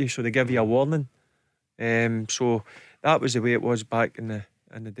will book you." So they give you a warning. So that was the way it was back in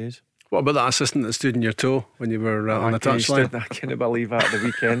the days. What about that assistant that stood in your toe when you were on the touchline? I can't believe that at the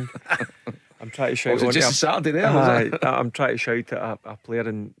weekend. I'm trying to shout. Was it just Saturday there? Was it? I'm trying to shout at a player,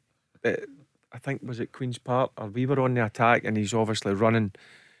 and I think was it Queen's Park, or we were on the attack, and he's obviously running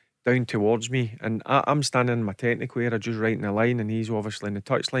down towards me, and I'm standing in my technical area, just right in the line, and he's obviously in the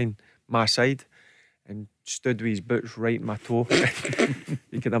touchline, my side, and stood with his boots right in my toe.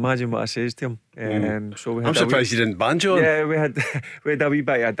 You can imagine what I says to him. So we had I'm surprised you didn't banjo him. Yeah, we had a wee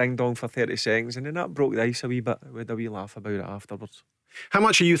bit of a ding dong for 30 seconds, and then that broke the ice a wee bit. We had a wee laugh about it afterwards. How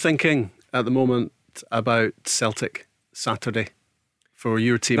much are you thinking at the moment about Celtic Saturday for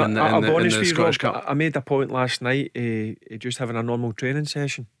your team in the Scottish Cup? I made a point last night, just having a normal training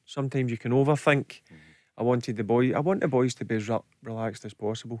session. Sometimes you can overthink. I want the boys to be as relaxed as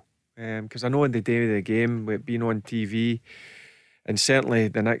possible. Because I know in the day of the game, with being on TV, and certainly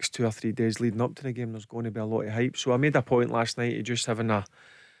the next 2 or 3 days leading up to the game, there's going to be a lot of hype. So I made a point last night of just having a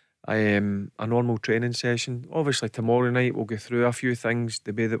normal training session. Obviously tomorrow night we'll go through a few things,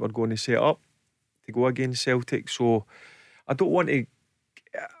 the way that we're going to set up to go against Celtic. So I don't want to.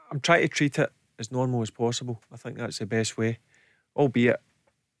 I'm trying to treat it as normal as possible. I think that's the best way. Albeit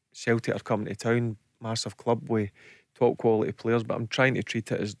Celtic are coming to town, massive club with top quality players, but I'm trying to treat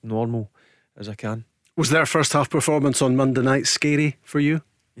it as normal as I can. Was their first half performance on Monday night scary for you?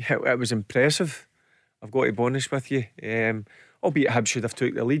 Yeah, it was impressive. I've got to be honest with you. Albeit Hibs should have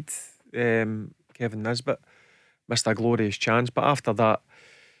took the lead. Kevin Nisbet missed a glorious chance, but after that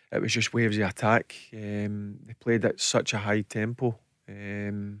it was just waves of attack. They played at such a high tempo,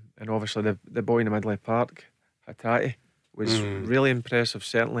 and obviously the boy in the middle of the park, Hatate, was really impressive,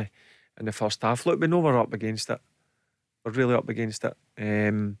 certainly in the first half. Look, we know we're up against it. We're really up against it.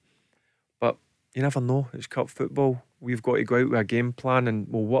 But you never know. It's cup football. We've got to go out with a game plan, and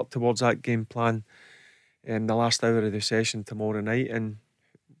we'll work towards that game plan in the last hour of the session tomorrow night, and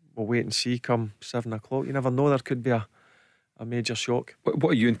we'll wait and see come 7 o'clock. You never know, there could be a major shock.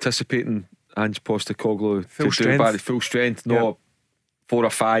 What are you anticipating Ange Postecoglou full to do about it? Full strength? No, 4 or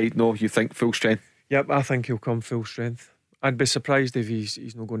 5? No, you think full strength? Yep, I think he'll come full strength. I'd be surprised if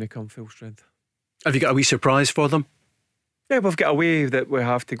he's not going to come full strength. Have you got a wee surprise for them? Yeah, we've got a way that we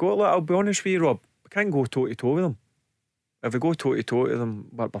have to go. Look, I'll be honest with you, Rob, we can't go toe to toe with them. If we go toe to toe to them,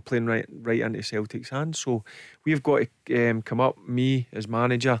 we're playing right into Celtic's hands. So we've got to come up, me as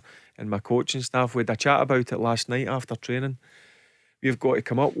manager and my coaching staff. We had a chat about it last night after training. We've got to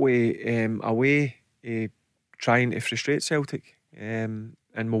come up with a way trying to frustrate Celtic, and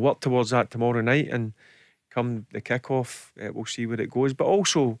we'll work towards that tomorrow night. And come the kick-off, we'll see where it goes. But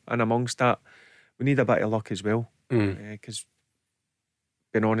also, and amongst that, we need a bit of luck as well. Because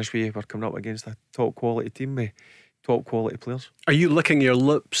being honest with you, we're coming up against a top quality team with top quality players. Are you licking your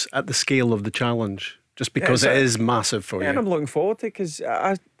lips at the scale of the challenge just because it is massive for you? And I'm looking forward to it, because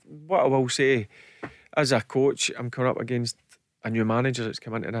what I will say, as a coach, I'm coming up against a new manager that's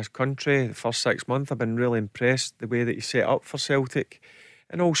come into this country. The first 6 months I've been really impressed the way that he set up for Celtic,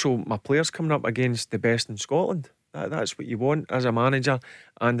 and also my players coming up against the best in Scotland. That's what you want as a manager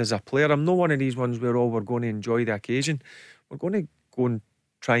and as a player. I'm not one of these ones where we're going to enjoy the occasion. We're going to go and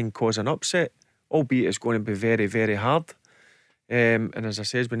try and cause an upset, albeit it's going to be very, very hard. And as I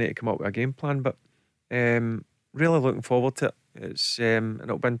said, we need to come up with a game plan. But really looking forward to it. And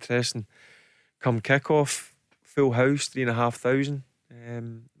it'll be interesting. Come kick-off, full house, 3,500.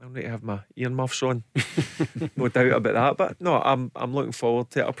 I'll need to have my earmuffs on. No doubt about that. But no, I'm looking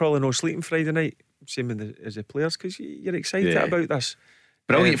forward to it. I'll probably no sleeping Friday night, same as the players, because you're excited about this.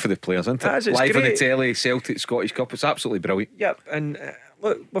 Brilliant for the players, isn't it? Live on the telly, Celtic Scottish Cup. It's absolutely brilliant. Yep, and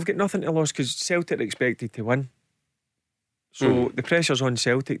look, we've got nothing to lose because Celtic are expected to win. So the pressure's on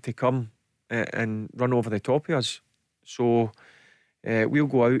Celtic to come and run over the top of us. So we'll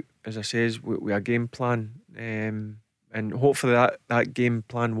go out, as I says, with a game plan, and hopefully that game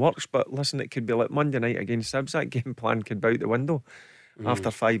plan works. But listen, it could be like Monday night against Hibs. That game plan could be out the window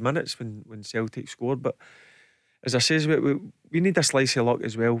after 5 minutes when Celtic scored. But as I says, we need a slice of luck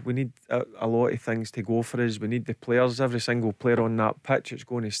as well. We need a lot of things to go for us. We need the players. Every single player on that pitch that's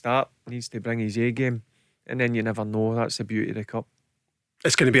going to start needs to bring his A game, and then you never know. That's the beauty of the cup.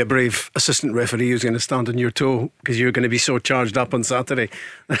 It's going to be a brave assistant referee who's going to stand on your toe, because you're going to be so charged up on Saturday.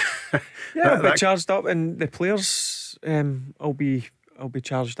 Yeah, I'll be charged up, and the players I'll be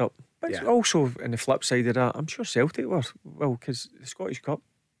charged up. But also, on the flip side of that, I'm sure Celtic were, well, because the Scottish Cup,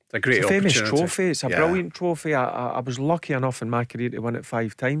 it's a great famous opportunity. trophy. It's a brilliant trophy. I was lucky enough in my career to win it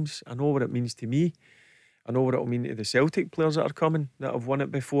 5 times. I know what it means to me. I know what it'll mean to the Celtic players that are coming, that have won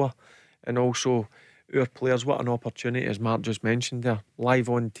it before, and also our players. What an opportunity, as Mark just mentioned there, live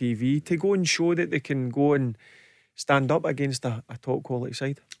on TV, to go and show that they can go and stand up against a top quality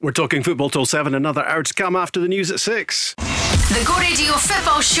side. We're talking football till 7. Another hour to come after the news at 6. The Go Radio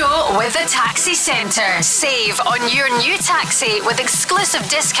Football Show with the Taxi Centre. Save on your new taxi with exclusive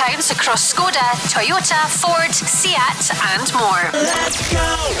discounts across Skoda, Toyota, Ford, Seat and more. Let's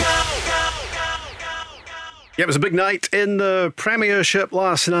go. Yeah, it was a big night in the Premiership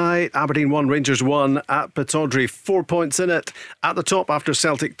last night. Aberdeen 1, Rangers 1 at Pittodrie. 4 points in it at the top after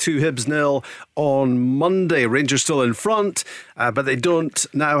Celtic 2, Hibs 0 on Monday. Rangers still in front, but they don't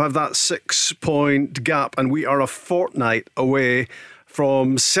now have that 6-point gap, and we are a fortnight away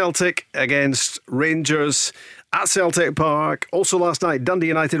from Celtic against Rangers at Celtic Park. Also last night, Dundee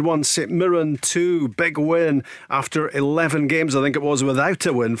United 1, St Mirren 2. Big win after 11 games, I think it was, without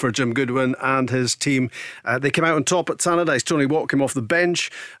a win for Jim Goodwin and his team. They came out on top at Tannadice. Tony Watt came off the bench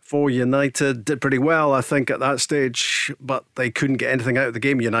for United. Did pretty well, I think, at that stage, but they couldn't get anything out of the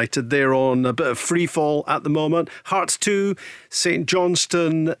game. United, they're on a bit of free fall at the moment. Hearts 2, St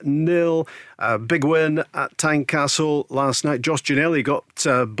Johnstone 0. Big win at Tynecastle last night. Josh Ginnelly got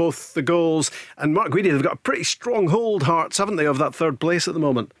both the goals, and Mark Guidi, they've got a pretty strong hold, Hearts, haven't they, of that third place at the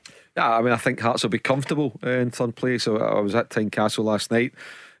moment? Yeah, I mean, I think Hearts will be comfortable in third place. So I was at Tynecastle last night.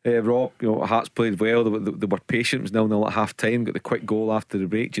 Rob, Hearts played well. They were patient. It was 0-0 at half time. Got the quick goal after the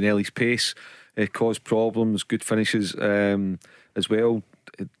break. Ginnelly's pace caused problems. Good finishes as well.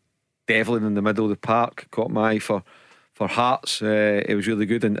 Devlin in the middle of the park caught my eye for Hearts. It was really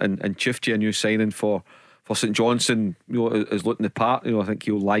good. And Chifty, a new signing for St Johnstone, is looking the part. I think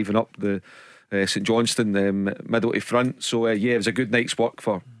he'll liven up the St Johnstone middle to front. So it was a good night's work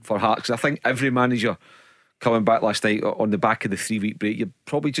for Hearts. 'Cause I think every manager coming back last night on the back of the 3-week break, you're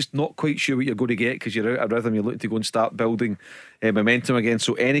probably just not quite sure what you're going to get, because you're out of rhythm. You're looking to go and start building momentum again.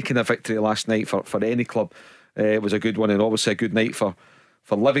 So any kind of victory last night for any club was a good one, and obviously a good night for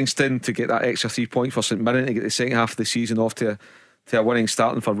Livingston to get that extra 3 points, for St Mirren to get the second half of the season off to a winning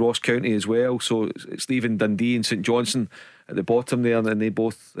start, and for Ross County as well. So it's leaving Dundee and St Johnstone at the bottom there, and they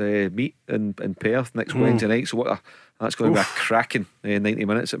both meet in Perth next Wednesday night. So that's going to be a cracking 90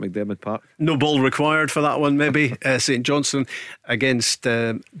 minutes at McDiarmid Park. No ball required for that one, maybe. St Johnstone against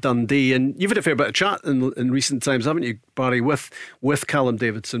Dundee. And you've had a fair bit of chat in recent times, haven't you, Barry, with Callum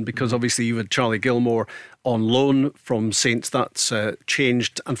Davidson, because obviously you've had Charlie Gilmore on loan from Saints. That's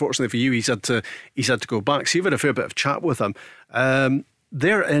changed, unfortunately for you. He's had to go back, so you've had a fair bit of chat with him.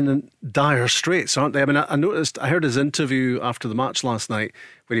 They're in dire straits, aren't they? I mean, I heard his interview after the match last night,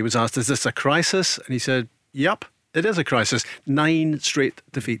 where he was asked, is this a crisis? And he said, yep, it is a crisis. 9 straight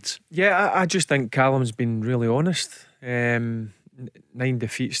defeats. Yeah, I just think Callum's been really honest. 9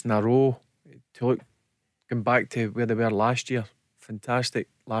 defeats in a row. Going back to where they were last year, fantastic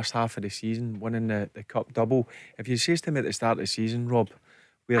last half of the season, winning the cup double. If you says to me at the start of the season, Rob,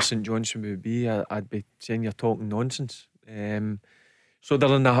 where St Johnstone would be, I'd be saying you're talking nonsense. So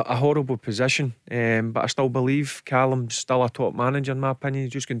they're in a horrible position, but I still believe Callum's still a top manager in my opinion.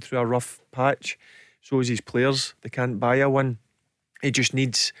 He's just going through a rough patch. So is his players. They can't buy a win. He just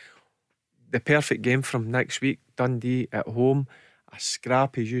needs the perfect game from next week. Dundee at home, a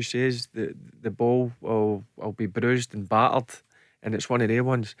scrap, as you says. The ball will be bruised and battered, and it's one of their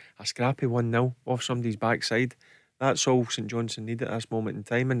ones. A scrappy 1-0 off somebody's backside. That's all St Johnstone need at this moment in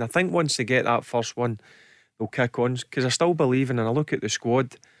time. And I think once they get that first one, they'll kick on, because I still believe, and I look at the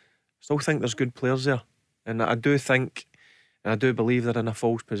squad, I still think there's good players there, and I do think, and I do believe they're in a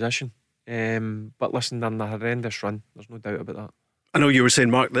false position. But listen, they're in a horrendous run. There's no doubt about that. I know you were saying,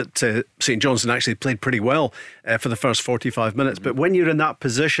 Mark, that St Johnstone actually played pretty well for the first 45 minutes. But when you're in that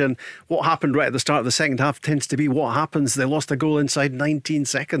position, what happened right at the start of the second half tends to be what happens. They lost a goal inside 19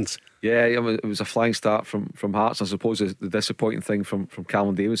 seconds. Yeah, it was a flying start from Hearts. I suppose the disappointing thing from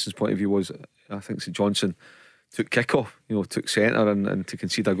Callum Davidson's point of view was, I think St Johnstone took kick-off, took centre, and to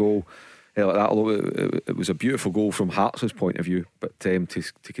concede a goal like that, although it was a beautiful goal from Hearts' point of view, but to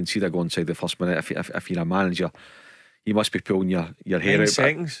concede a goal inside the first minute, if you're a manager, you must be pulling your hair 9 out.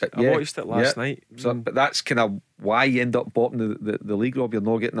 seconds. But I watched it last night. So, but that's kind of why you end up bottoming the league, Rob. You're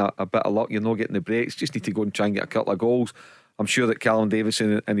not getting a bit of luck. You're not getting the breaks. Just need to go and try and get a couple of goals. I'm sure that Callum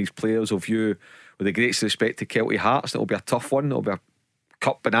Davidson and his players will view with the greatest respect to Kelty Hearts. It'll be a tough one. It'll be a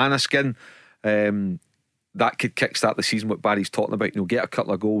cup banana skin. That could kickstart the season. What Barry's talking about, get a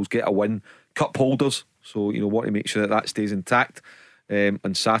couple of goals, get a win. Cup holders, so want to make sure that stays intact.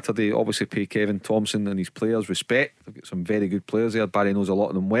 On Saturday, obviously pay Kevin Thompson and his players respect. They've got some very good players there. Barry knows a lot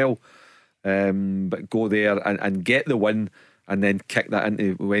of them well. But go there and get the win, and then kick that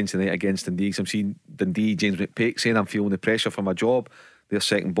into Wednesday night against Dundee. Because I'm seeing Dundee, James McPake saying, I'm feeling the pressure for my job. They're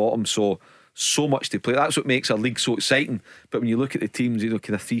second bottom, so much to play. That's what makes our league so exciting. But when you look at the teams, kind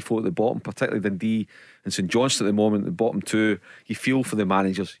of 3-4 at the bottom, particularly Dundee and St Johnstone at the moment, the bottom two, you feel for the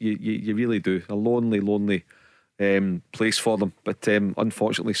managers. You really do. A lonely place for them. But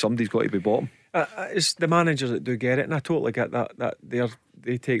unfortunately, somebody's got to be bottom. It's the managers that do get it, and I totally get that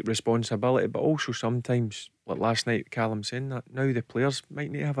they take responsibility. But also sometimes, like last night, Callum saying that, now the players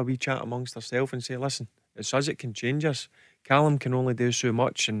might need to have a wee chat amongst themselves and say, listen, it's us, it can change us. Callum can only do so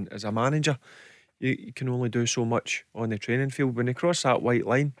much, and as a manager, you can only do so much on the training field. When they cross that white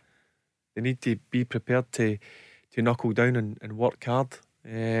line, they need to be prepared to knuckle down and work hard.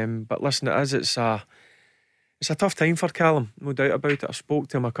 But listen, it's a tough time for Callum, no doubt about it. I spoke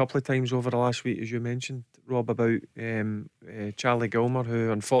to him a couple of times over the last week, as you mentioned, Rob, about Charlie Gilmer, who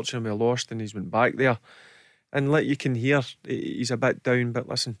unfortunately lost, and he's went back there. And like you can hear, he's a bit down, but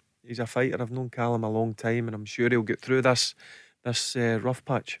listen, he's a fighter. I've known Callum a long time, and I'm sure he'll get through this rough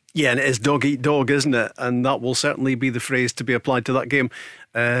patch. Yeah, and it is dog eat dog, isn't it? And that will certainly be the phrase to be applied to that game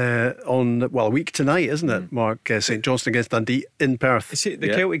on a week tonight, isn't it, Mark? St Johnstone against Dundee in Perth. See, the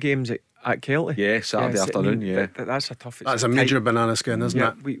Kelty game's at Kelty. Yeah, Saturday afternoon. That's a tough. That's a major banana skin, isn't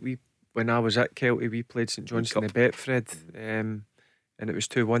it? We when I was at Kelty, we played St Johnstone at Betfred, and it was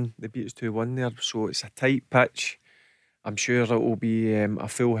 2-1. They beat us 2-1 there, so it's a tight pitch. I'm sure it will be a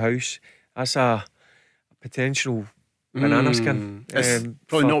full house. That's a potential banana skin. It's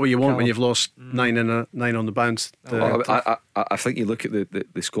probably not what you want when you've lost 9 on the bounce. I think you look at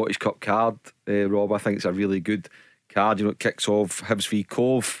the Scottish Cup card, Rob. I think it's a really good card. It kicks off Hibs v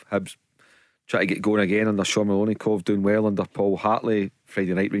Cove. Hibs try to get going again under Sean Maloney. Cove doing well under Paul Hartley.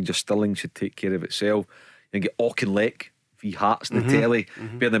 Friday night, Rangers Stirling should take care of itself. You get Auchinleck v Hearts in the telly.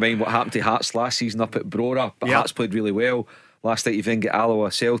 Bearing in mind what happened to Hearts last season up at Brora, but Hearts played really well last night. You then get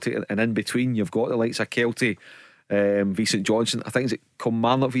Alloa Celtic, and in between you've got the likes of Kelty v St Johnstone. I think it's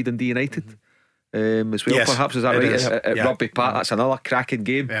Kilmarnock v Dundee United as well. Yes, perhaps is that right? At Rugby Park, that's another cracking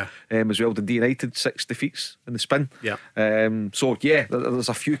game as well. Dundee United 6 defeats in the spin. There's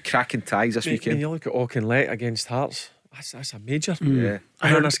a few cracking ties this weekend. When you look at Auchinleck against Hearts, that's a major. I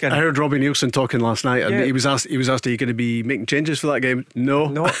heard Robbie Nielsen talking last night, and he was asked, are you going to be making changes for that game?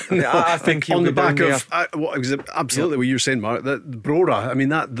 No. I think on the back of what was absolutely what you were saying, Mark, that Brora, I mean,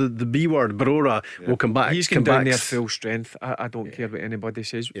 that the B word Brora will come back. He's going down there full strength. I don't care what anybody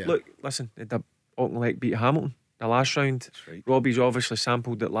says. Look, listen, the Auchinleck beat Hamilton the last round. Right. Robbie's obviously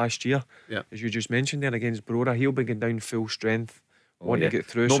sampled it last year, as you just mentioned there, against Brora. He'll be going down full strength, want to get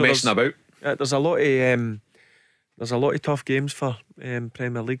through. No messing about. There's a lot of tough games for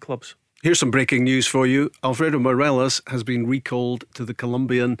Premier League clubs. Here's some breaking news for you. Alfredo Morelos has been recalled to the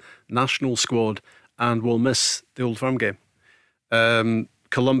Colombian national squad and will miss the Old Firm game.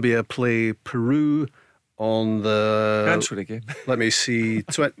 Colombia play Peru on the... Cancel the game. Let me see,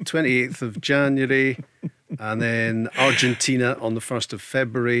 28th of January, and then Argentina on the 1st of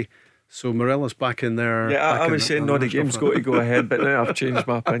February. So Morelos back in there. Yeah, I was saying no, the game's got to go ahead, but now I've changed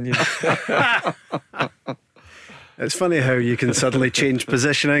my opinion. It's funny how you can suddenly change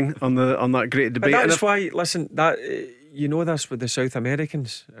positioning on that great debate. But that's why, listen, that you know this with the South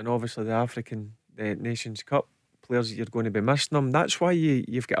Americans and obviously the African Nations Cup players, you're going to be missing them. That's why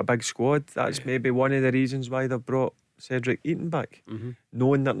you've got a big squad. That's maybe one of the reasons why they've brought Cedric Eaton back,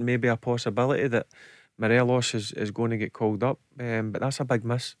 knowing that maybe a possibility that Morelos is going to get called up. But that's a big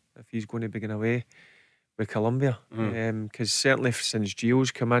miss if he's going to be going away with Colombia. Because certainly since Gio's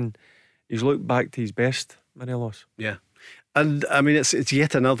come in, he's looked back to his best, Morelos. Yeah. And I mean, it's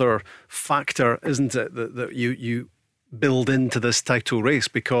yet another factor, isn't it, that you build into this title race,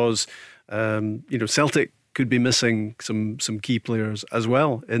 because Celtic could be missing some key players as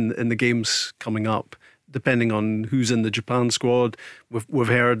well in the games coming up, depending on who's in the Japan squad. We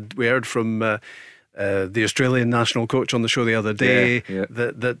heard from the Australian national coach on the show the other day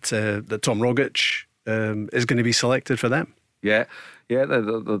that Tom Rogic is going to be selected for them. There's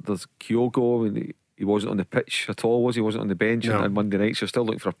Kyogo. I mean, he wasn't on the pitch at all, was he? Wasn't on the bench on Monday night, so still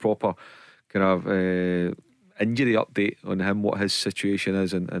looking for a proper kind of injury update on him, what his situation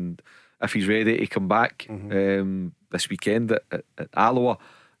is, and if he's ready to come back this weekend at Alloa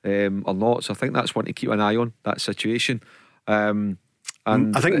or not. So I think that's one to keep an eye on, that situation. And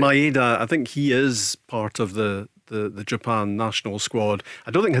I think Maeda, I think he is part of the Japan national squad.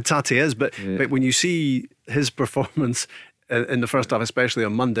 I don't think Hatate is, but when you see his performance in the first half, especially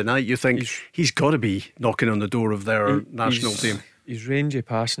on Monday night, you think he's got to be knocking on the door of their national team. His range of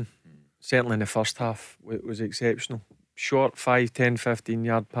passing, certainly in the first half, was exceptional. Short 5, 10, 15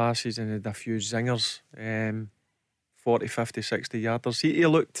 yard passes, and had a few zingers, 40, 50, 60 yarders. He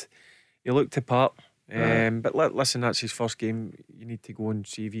looked the part. But listen, that's his first game. You need to go and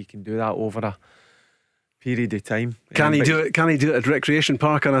see if he can do that over a period of time. Can he do it? Can he do it at Recreation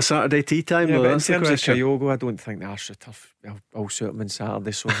Park on a Saturday tea time? Yeah, but in that's terms the of question. Kyogo, I don't think the AstroTurf will suit him on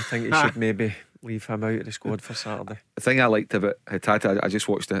Saturday, so I think he should maybe leave him out of the squad for Saturday. The thing I liked about Hatate, I just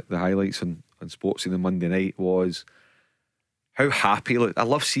watched the highlights on Sports in the Monday night, was how happy he looked. I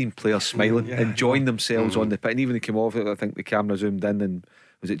love seeing players smiling, enjoying themselves on the pitch. And even they came off, I think the camera zoomed in, and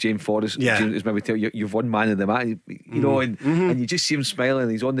was it James Forrest? James was maybe tell you've won man of the match, and you just see him smiling.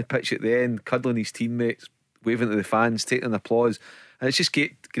 He's on the pitch at the end, cuddling his teammates, waving to the fans, taking an applause, and it's just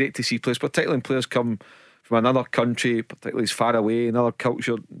great to see players, particularly when players come from another country, particularly as far away, another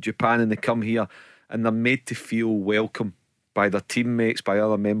culture, Japan, and they come here and they're made to feel welcome by their teammates, by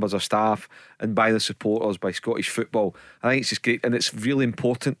other members of staff, and by the supporters, by Scottish football. I think it's just great, and it's really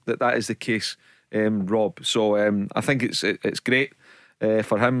important that is the case, Rob. So I think it's great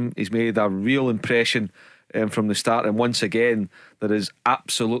for him. He's made a real impression from the start, and once again, there is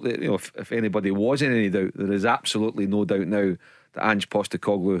absolutely, if anybody was in any doubt, there is absolutely no doubt now that Ange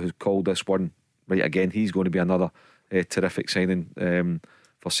Postecoglou has called this one right again. He's going to be another terrific signing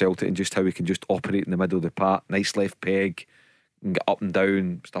for Celtic, and just how he can just operate in the middle of the park, nice left peg, and get up and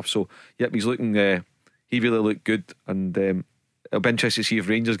down stuff. So he's looking he really looked good, and it'll be interesting to see if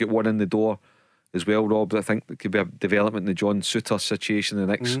Rangers get one in the door as well, Rob. I think there could be a development in the John Souttar situation in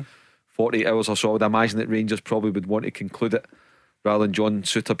the next 48 hours or so. I would imagine that Rangers probably would want to conclude it rather than John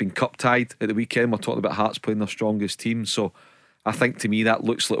Souttar being cup tied at the weekend. We're talking about Hearts playing their strongest team, so I think to me that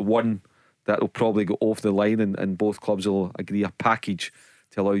looks like one that will probably go off the line, and both clubs will agree a package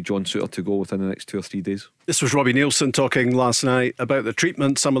to allow John Souttar to go within the next 2 or 3 days. This was Robbie Nielsen talking last night about the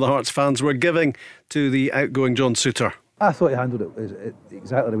treatment some of the Hearts fans were giving to the outgoing John Souttar. I thought he handled it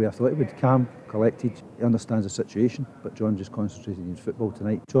exactly the way I thought he would. Calm, collected, he understands the situation, but John just concentrated on his football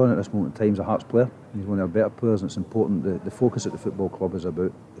tonight. John at this moment in time is a Hearts player. He's one of our better players, and it's important. The focus at the football club is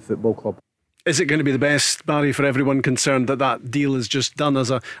about the football club. Is it going to be the best, Barry, for everyone concerned that deal is just done as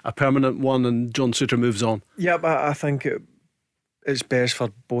a permanent one and John Souttar moves on? Yeah, but I think it's best for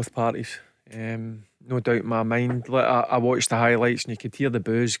both parties. No doubt in my mind. I watched the highlights and you could hear the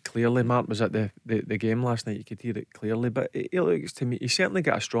boos clearly. Mark was at the game last night. You could hear it clearly, but it looks to me he's certainly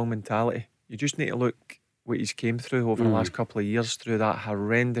got a strong mentality. You just need to look what he's came through over the last couple of years, through that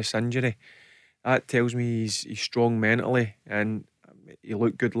horrendous injury. That tells me he's strong mentally, and he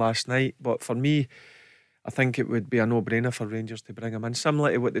looked good last night. But for me, I think it would be a no-brainer for Rangers to bring him in,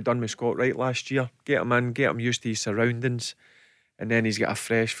 similar to what they've done with Scott Wright last year. Get him in, get him used to his surroundings, and then he's got a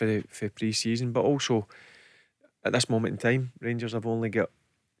fresh for pre-season. But also, at this moment in time, Rangers have only got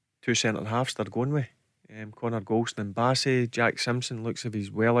 2 centre-halves they're going with. Connor Golston and Bassey. Jack Simpson looks as if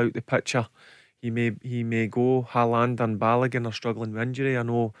he's well out the picture. He may go. Haaland and Balogun are struggling with injury. I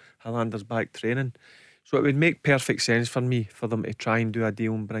know Haalander's back training. So it would make perfect sense for me for them to try and do a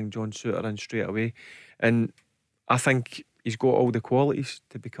deal and bring John Souttar in straight away. And I think he's got all the qualities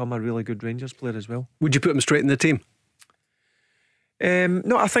to become a really good Rangers player as well. Would you put him straight in the team?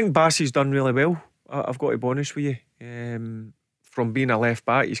 No, I think Bassey's done really well. I've got to be honest with you. From being a left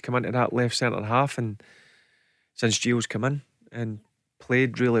back, he's come into that left centre half, and since Gio's come in and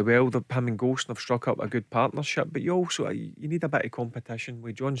played really well, him and Golston have struck up a good partnership. But you need a bit of competition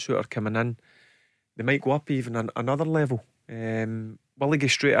with John Souttar coming in. They might go up even another level. Will he go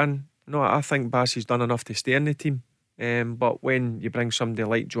straight in? No, I think Bassey's done enough to stay in the team. But when you bring somebody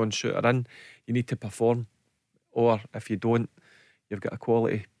like John Souttar in, you need to perform. Or if you don't, you've got a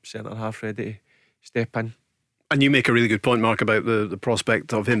quality centre half ready to step in. And you make a really good point, Mark, about the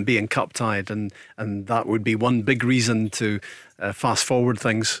prospect of him being cup tied, and that would be one big reason to fast forward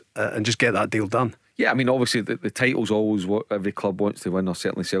things and just get that deal done. Yeah, I mean, obviously the title's always what every club wants to win, or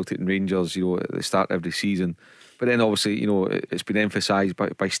certainly Celtic and Rangers, at the start of every season. But then obviously, it's been emphasised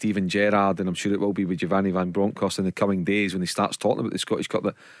by Steven Gerrard, and I'm sure it will be with Giovanni Van Bronckhorst in the coming days when he starts talking about the Scottish Cup,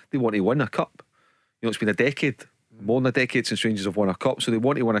 that they want to win a cup. It's been a decade, more than a decade since Rangers have won a cup, so they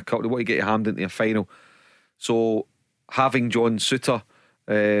want to win a cup, they want to get hammed into a final. So having John Souttar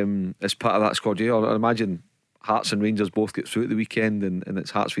as part of that squad, I imagine Hearts and Rangers both get through at the weekend, and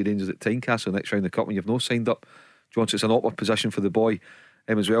it's Hearts v Rangers at Tynecastle next round of the cup when you've no signed up. John, so it's an awkward position for the boy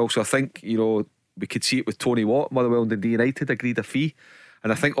as well. So I think we could see it with Tony Watt. Motherwell and Dundee United agreed a fee,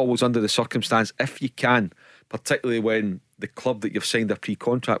 and I think always under the circumstance, if you can, particularly when the club that you've signed a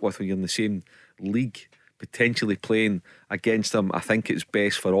pre-contract with, when you're in the same league, potentially playing against them, I think it's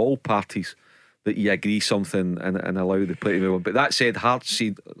best for all parties that you agree something and allow the player to move on. But that said, Hearts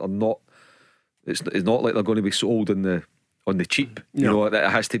are not. It's not like they're going to be sold on the cheap. That it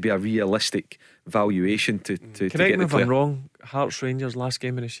has to be a realistic valuation to Correct get me the if player. I'm wrong. Hearts Rangers last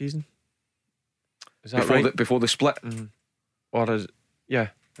game of the season. Is that before right? Before the split, or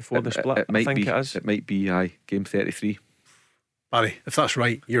before the split? It might I think be. it is. It might be. Game 33. Barry, if that's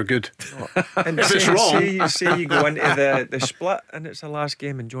right, you're good. And if it's wrong, say you go into the split and it's the last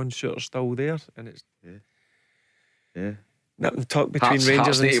game and John Souttar's still there, and it's nip and tuck between Hearts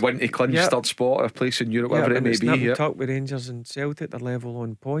Rangers need to and win to clinch third spot or a place in Europe, whatever it and may it's be. nip and tuck with Rangers and Celtic. They're level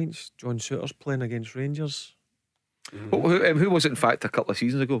on points. John Souttar's playing against Rangers. Who was it in fact a couple of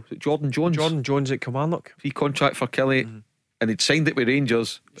seasons ago? Was it Jordan Jones? Jordan Jones at Kilmarnock. Free contract for Kelly, and he'd signed it with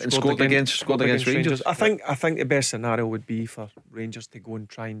Rangers and scored against Rangers. I think the best scenario would be for Rangers to go and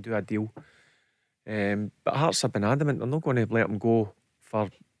try and do a deal. But Hearts have been adamant they're not going to let him go for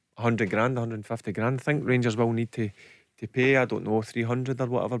 100 grand, 150 grand. I think Rangers will need to pay, I don't know, 300 or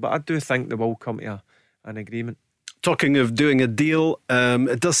whatever, but I do think they will come to an agreement. Talking of doing a deal,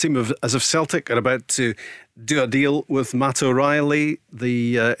 it does seem as if Celtic are about to do a deal with Matt O'Reilly,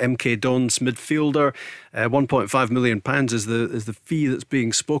 the MK Dons midfielder. £1.5 million is the fee that's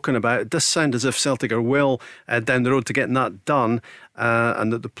being spoken about. It does sound as if Celtic are well down the road to getting that done,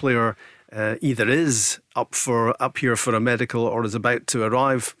 and that the player either is up here for a medical or is about to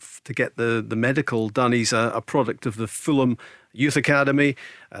arrive to get the medical done. He's a product of the Fulham Youth Academy.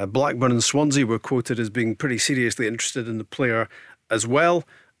 Blackburn and Swansea were quoted as being pretty seriously interested in the player as well.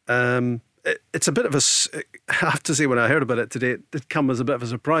 It's a bit of I have to say, when I heard about it today, it did come as a bit of a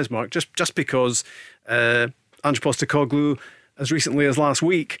surprise, Mark, just because Ange Postecoglou, as recently as last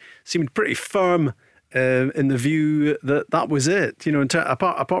week, seemed pretty firm in the view that was it.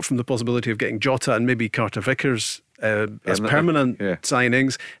 Apart from the possibility of getting Jota and maybe Carter Vickers as permanent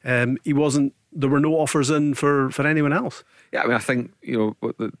signings, he wasn't. There were no offers in for anyone else. Yeah, I mean, I think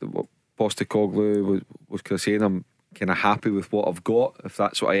what Postecoglou was kind of saying. I'm kind of happy with what I've got. If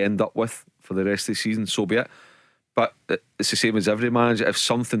that's what I end up with for the rest of the season, so be it. But it's the same as every manager. If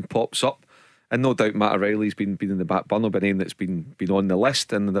something pops up, and no doubt Matt O'Reilly's been in the back burner, but name that's been on the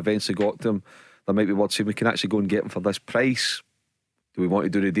list, and eventually got to him, there might be words saying we can actually go and get him for this price. Do we want to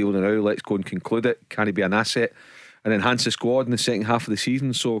do the deal now? Let's go and conclude it. Can he be an asset and enhance the squad in the second half of the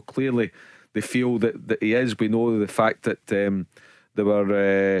season? So clearly they feel that he is. We know the fact that they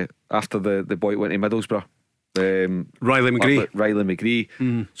were after the boy went to Middlesbrough, Riley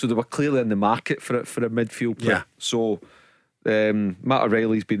McGree. So they were clearly in the market for a midfield player. So Matt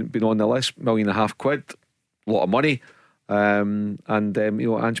O'Reilly's been on the list, £1.5 million, a lot of money. Ange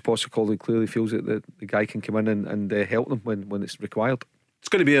Postecoglou clearly feels that the guy can come in and help them when it's required. It's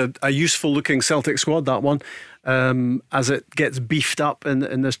going to be a useful looking Celtic squad, that one, as it gets beefed up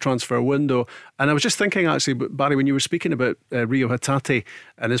in this transfer window. And I was just thinking, actually, Barry, when you were speaking about Rio Hatate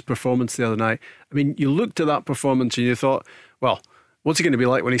and his performance the other night, I mean, you looked at that performance and you thought, well, what's he going to be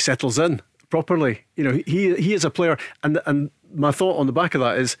like when he settles in properly? He is a player, and my thought on the back of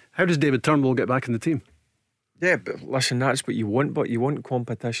that is, how does David Turnbull get back in the team? Yeah, but listen, that's what you want, but you want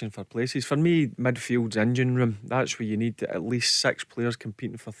competition for places. For me, midfield's engine room. That's where you need at least 6 players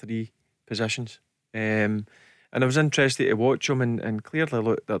competing for 3 positions. And I was interested to watch him, and clearly,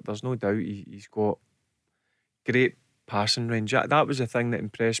 look, there's no doubt he's got great passing range. That was the thing that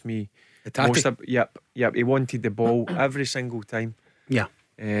impressed me most. Yep, he wanted the ball every single time. Yeah.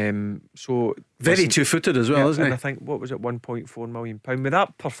 So very two-footed as well, isn't he? And I think, what was it, £1.4 million? With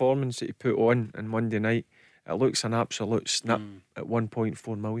that performance that he put on Monday night, it looks an absolute snap at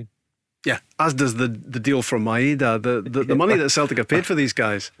 1.4 million. Yeah, as does the deal from Maeda, the money that Celtic have paid for these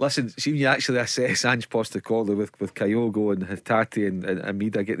guys. Listen, see, when you actually assess Ange Postecoglou with Kyogo and Hatate and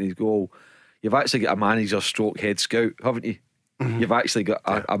Maeda getting his goal, you've actually got a manager stroke head scout, haven't you? You've actually got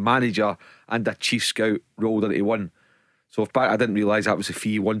a manager and a chief scout rolled into one. So I didn't realise that was a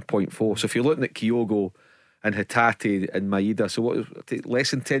fee 1.4. So if you're looking at Kyogo and Hatate and Maeda, so what, less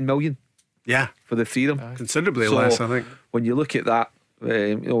than 10 million? Yeah, for the three of them. Considerably less, I think. When you look at that,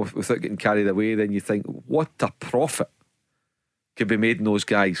 without getting carried away, then you think, what a profit could be made in those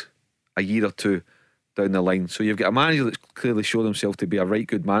guys a year or two down the line. So you've got a manager that's clearly shown himself to be a right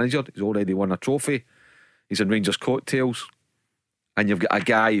good manager. He's already won a trophy. He's in Rangers' coattails. And you've got a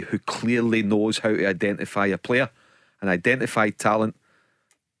guy who clearly knows how to identify a player and identify talent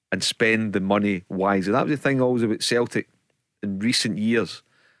and spend the money wisely. That was the thing always about Celtic in recent years.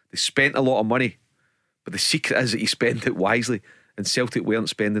 They spent a lot of money, but the secret is that you spend it wisely, and Celtic weren't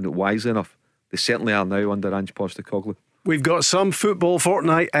spending it wisely enough. They certainly are now under Ange Postecoglou. We've got some football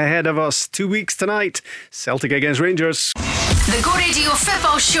fortnight ahead of us. 2 weeks tonight, Celtic against Rangers. The Go Radio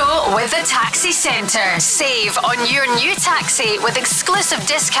Football Show with the Taxi Centre. Save on your new taxi with exclusive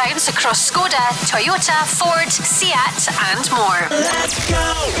discounts across Skoda, Toyota, Ford, Seat and more. Let's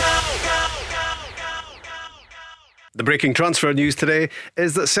go. The breaking transfer news today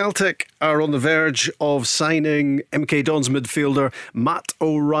is that Celtic are on the verge of signing MK Dons midfielder Matt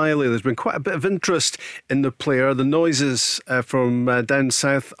O'Reilly. There's been quite a bit of interest in the player. The noises from down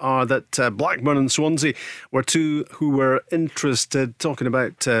south are that Blackburn and Swansea were two who were interested. Talking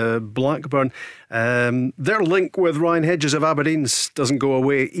about Blackburn, their link with Ryan Hedges of Aberdeen doesn't go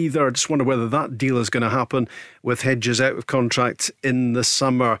away either. I just wonder whether that deal is going to happen with Hedges out of contract in the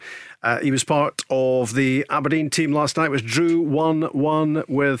summer. He was part of the Aberdeen team last night, which drew 1-1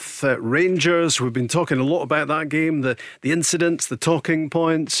 with Rangers. We've been talking a lot about that game, the incidents, the talking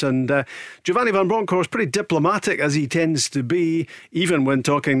points, and Giovanni Van Bronckhorst, pretty diplomatic as he tends to be, even when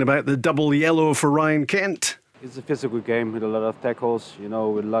talking about the double yellow for Ryan Kent. It's a physical game with a lot of tackles, with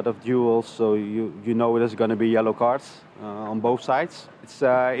a lot of duels, so you know there's going to be yellow cards on both sides. It's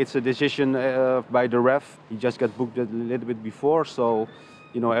a decision by the ref. He just got booked a little bit before, so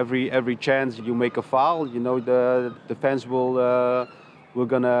every chance you make a foul, the fans will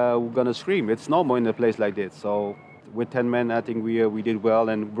gonna scream. It's normal in a place like this. So with 10 men, I think we did well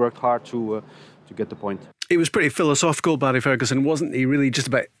and worked hard to get the point. He was pretty philosophical, Barry Ferguson, wasn't he? Really, just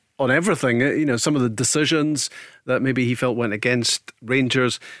about on everything. Some of the decisions that maybe he felt went against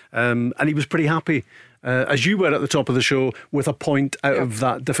Rangers, and he was pretty happy. As you were at the top of the show, with a point out of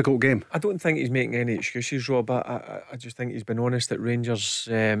that difficult game. I don't think he's making any excuses, Rob. I just think he's been honest that Rangers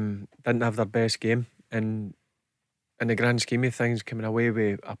didn't have their best game, and in the grand scheme of things, coming away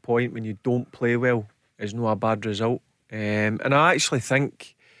with a point when you don't play well is not a bad result. And I actually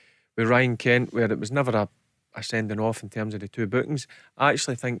think with Ryan Kent, where it was never a sending off in terms of the two bookings, I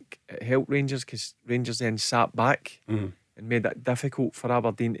actually think it helped Rangers because Rangers then sat back and made it difficult for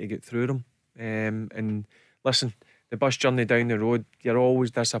Aberdeen to get through them. And listen, the bus journey down the road, you're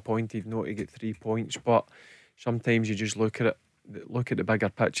always disappointed not to get 3 points, but sometimes you just look at the bigger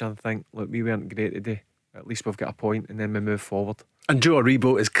picture and think, look, we weren't great today, at least we've got a point, and then we move forward. And Joe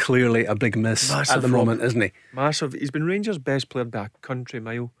Aribo is clearly a big miss at the moment, isn't he? Massive. He's been Rangers' best player by a country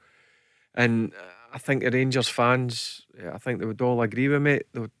mile, and I think the Rangers fans, I think they would all agree with me,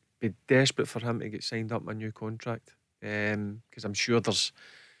 they would be desperate for him to get signed up on a new contract, because I'm sure there's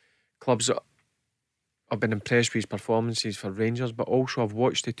clubs that I've been impressed with his performances for Rangers, but also I've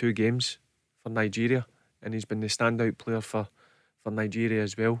watched the two games for Nigeria, and he's been the standout player for Nigeria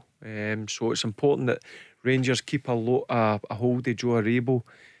as well. So it's important that Rangers keep a hold of Joe Aribo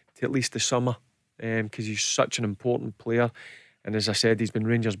to at least the summer, because he's such an important player, and as I said, he's been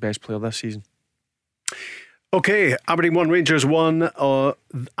Rangers' best player this season. Okay, Aberdeen 1, Rangers 1.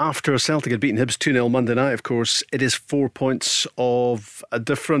 After Celtic had beaten Hibs 2-0 Monday night, of course, it is 4 points of a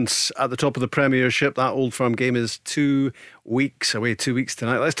difference at the top of the Premiership. That Old Firm game is 2 weeks away, 2 weeks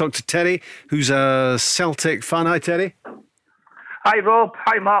tonight. Let's talk to Terry, who's a Celtic fan. Hi, Terry. Hi, Rob.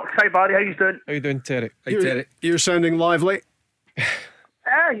 Hi, Mark. Hi, Barry. How you doing? How you doing, Terry? Hi, Terry. You're sounding lively.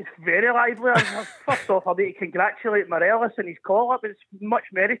 He's very lively. First off, I need to congratulate Morelos on his call-up. It's much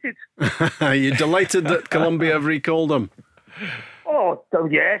merited. You're delighted that Colombia have recalled him? Oh,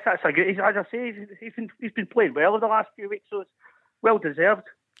 yes, that's a good... As I say, he's been playing well in the last few weeks, so it's well deserved.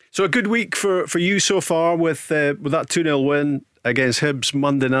 So a good week for you so far with that 2-0 win against Hibs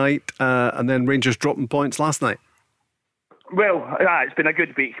Monday night, and then Rangers dropping points last night. Well, it's been a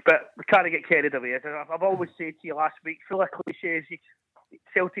good week, but we can't get carried away. I've always said to you last week, full of cliches,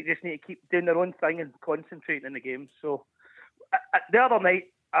 Celtic just need to keep doing their own thing and concentrating in the game. So the other night,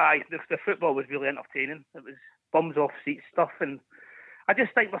 the football was really entertaining. It was bums off seat stuff, and I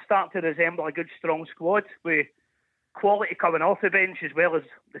just think we're starting to resemble a good strong squad with quality coming off the bench as well as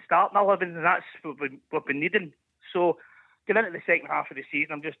the starting 11, and that's what we've been needing. So, getting into the second half of the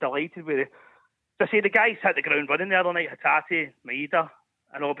season, I'm just delighted with it. To say the guys hit the ground running the other night, Hatate, Maeda,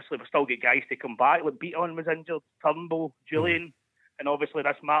 and obviously we've still got guys to come back. Like Beaton was injured, Turnbull, Julian, and obviously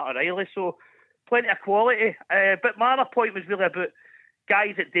this Matt O'Reilly. So, plenty of quality. But my other point was really about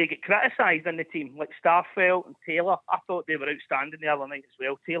guys that do get criticised in the team, like Starfelt and Taylor. I thought they were outstanding the other night as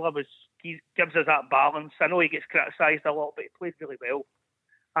well. Taylor gives us that balance. I know he gets criticised a lot, but he played really well.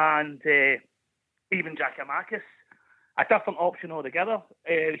 And even Giakoumakis, a different option altogether.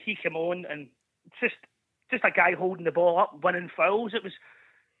 He came on and just a guy holding the ball up, winning fouls. It was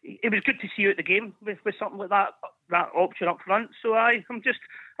good to see you at the game with something like that option up front. So I'm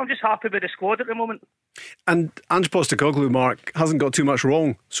just happy with the squad at the moment. And Ange Postecoglou, Mark, hasn't got too much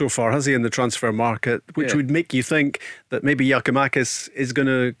wrong so far, has he, in the transfer market, which would make you think that maybe Giakoumakis is going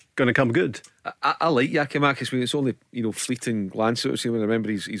to come good. I like Giakoumakis. I mean, it's only fleeting glances. I remember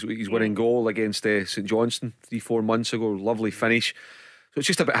he's winning goal against St Johnstone 3-4 months ago. Lovely finish. So it's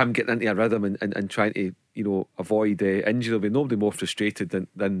just about him getting into a rhythm and trying to avoid injury. There'll be nobody more frustrated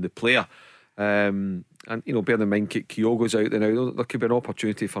than the player. And bearing in mind Kyogo's out there now, there could be an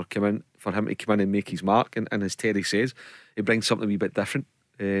opportunity for him to come in and make his mark. And as Terry says, he brings something a wee bit different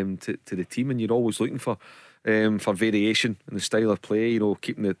to the team. And you're always looking for variation in the style of play.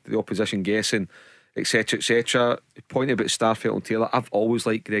 Keeping the opposition guessing, etc., etc. Pointing about Starfelt and Taylor, I've always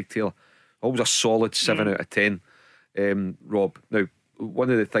liked Greg Taylor. Always a solid 7 out of 10. Rob, now one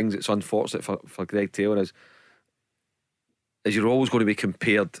of the things that's unfortunate for Greg Taylor is you're always going to be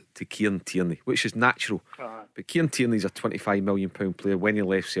compared to Kieran Tierney, which is natural. But Kieran Tierney's a £25 million player. When he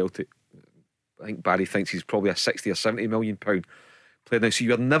left Celtic, I think Barry thinks he's probably a £60 or £70 million player now. So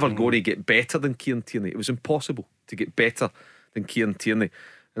you're never going to get better than Kieran Tierney. It was impossible to get better than Kieran Tierney.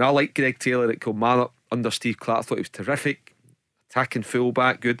 And I like Greg Taylor at Kilmarnock under Steve Clark. I thought he was terrific, attacking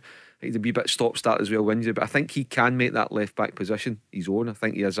full-back, good. I think he'd be a bit stop-start as well, Windsor, but I think he can make that left-back position his own. I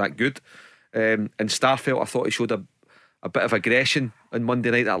think he is that good. And Starfelt, I thought he showed a bit of aggression on Monday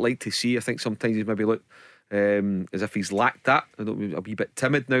night that I'd like to see. I think sometimes he's maybe looked as if he's lacked that. I don't, a wee bit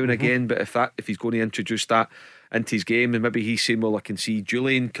timid now and again, but if he's going to introduce that into his game, and maybe he's saying, well, I can see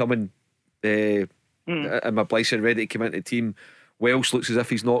Julian coming and my Blyson ready to come into the team. Welsh looks as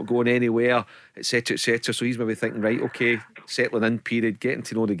if he's not going anywhere, etc., etc. So he's maybe thinking, right, okay, settling in period, getting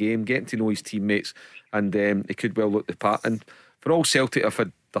to know the game, getting to know his teammates, and he could well look the part. And for all Celtic have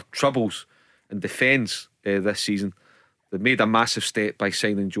had their troubles in defence this season, they've made a massive step by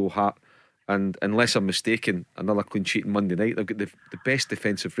signing Joe Hart, and unless I'm mistaken, another clean sheet on Monday night. They've got the best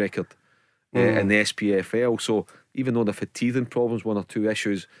defensive record in the SPFL. So even though they've had teething problems, one or two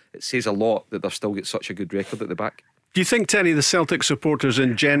issues, it says a lot that they've still got such a good record at the back. Do you think, Terry, the Celtic supporters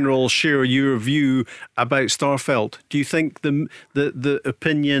in general share your view about Starfelt? Do you think the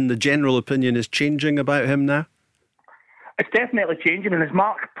opinion, the general opinion, is changing about him now? It's definitely changing, and as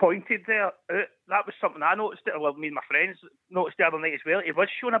Mark pointed there, that was something I noticed. Well, me and my friends noticed the other night as well. He was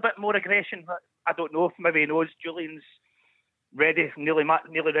showing a bit more aggression. I don't know if maybe he knows Julian's ready, nearly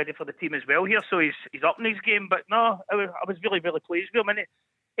ready for the team as well here, so he's up in his game. But no, I was really, really pleased with him. And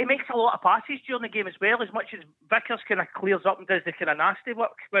he makes a lot of passes during the game as well, as much as Vickers kind of clears up and does the kind of nasty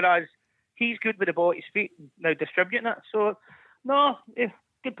work, whereas he's good with the ball at his feet, now distributing it. So, no,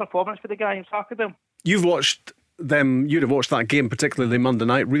 good performance for the guy. I'm happy with him. You'd have watched that game, particularly Monday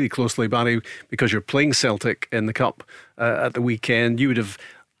night, really closely, Barry, because you're playing Celtic in the Cup at the weekend. You would have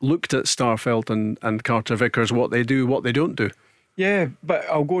looked at Starfelt and Carter Vickers, what they do, what they don't do. Yeah, but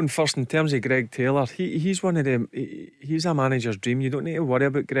I'll go in first in terms of Greg Taylor. He's one of them. He's a manager's dream. You don't need to worry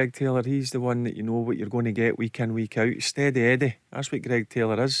about Greg Taylor. He's the one that you know what you're going to get week in, week out. Steady Eddie. That's what Greg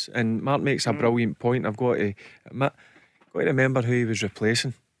Taylor is. And Mark makes a brilliant point. I've got to remember who he was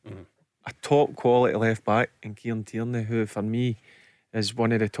replacing. A top quality left back in Kieran Tierney, who for me is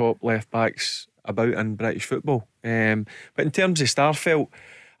one of the top left backs about in British football. But in terms of Starfelt,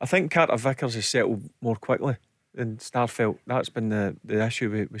 I think Carter Vickers has settled more quickly than Starfelt. That's been the issue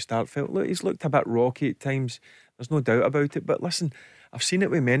with Starfelt. Look, he's looked a bit rocky at times, there's no doubt about it, but listen, I've seen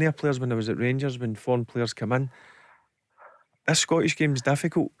it with many players when I was at Rangers, when foreign players come in. This Scottish game's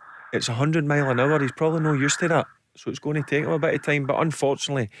difficult. It's 100 mile an hour. He's probably not used to that, so it's going to take him a bit of time. But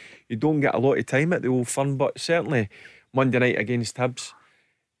unfortunately, you don't get a lot of time at the Old Firm. But certainly Monday night against Hibs,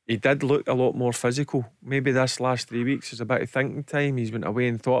 he did look a lot more physical. Maybe this last 3 weeks is a bit of thinking time. He's went away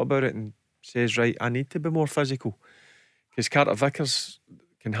and thought about it and says, right, I need to be more physical, because Carter Vickers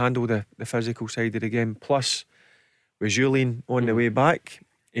can handle the physical side of the game. Plus, with Julian on the way back,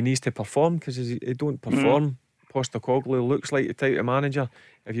 he needs to perform, because he don't perform, Postecoglou looks like the type of manager.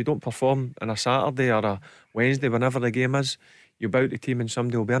 If you don't perform on a Saturday or a Wednesday, whenever the game is, you bout the team and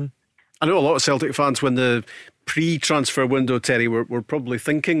somebody will be in. I know a lot of Celtic fans, when the pre-transfer window, Terry, were probably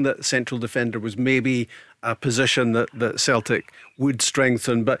thinking that central defender was maybe a position that Celtic would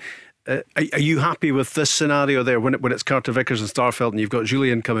strengthen. But are you happy with this scenario there when it's Carter Vickers and Starfelt, and you've got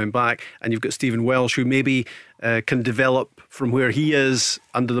Julian coming back, and you've got Stephen Welsh, who maybe can develop from where he is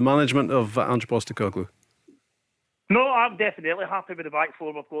under the management of Ange Postecoglou? No, I'm definitely happy with the back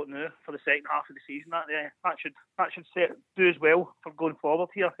four we've got now for the second half of the season. That should do as well for going forward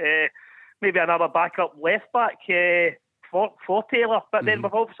here. Maybe another backup left back for Taylor, but then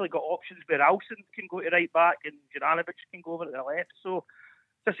we've obviously got options where Alson can go to right back and Juranovic can go over to the left. So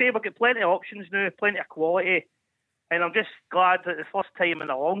to say we've got plenty of options now, plenty of quality, and I'm just glad that the first time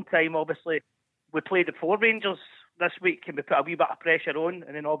in a long time, obviously, we played the four Rangers this week and we put a wee bit of pressure on,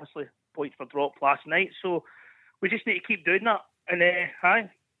 and then obviously points were dropped last night. So we just need to keep doing that, and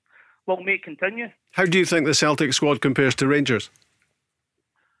long may it continue. How do you think the Celtic squad compares to Rangers?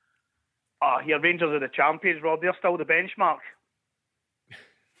 Your Rangers are the champions, Rob. They're still the benchmark.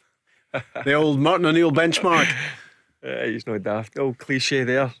 The old Martin O'Neill benchmark. He's no daft. Old cliche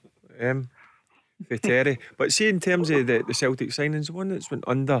there. For Terry. But see, in terms of the Celtic signings, the one that's went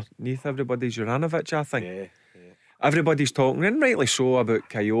underneath everybody's Juranovic, I think. Yeah. Everybody's talking, and rightly so, about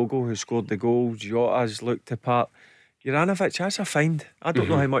Kyogo, who scored the goal. Jota's looked the part. Juranovic, that's a find. I don't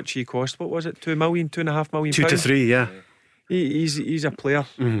know how much he cost. What was it? 2 million, £2.5 million? 2 to 3, yeah. He's a player,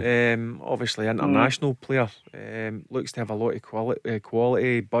 obviously international player. Looks to have a lot of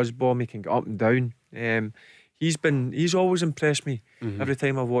quality, buzz bomb. He can get up and down. He's always impressed me. Every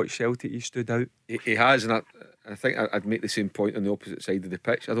time I've watched Celtic, he stood out. He has, and I think I'd make the same point on the opposite side of the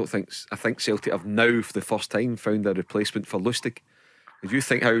pitch. I think Celtic have now, for the first time, found a replacement for Lustig. If you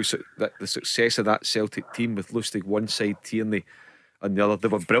think how the success of that Celtic team with Lustig one side, Tierney on the other, they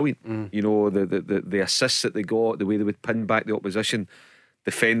were brilliant. You know, the assists that they got, the way they would pin back the opposition,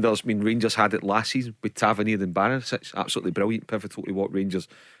 defenders. I mean, Rangers had it last season with Tavernier and Barisic. Absolutely brilliant, pivotal to what Rangers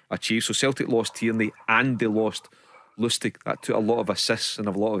achieved. So Celtic lost Tierney and they lost Lustig. That took a lot of assists and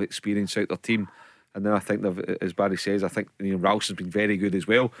a lot of experience out their team. And then I think as Barry says, I think Ralston's been very good as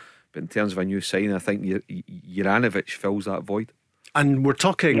well. But in terms of a new signing, I think Juranovic fills that void. And we're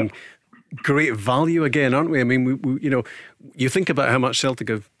talking great value again, aren't we? I mean, we you think about how much Celtic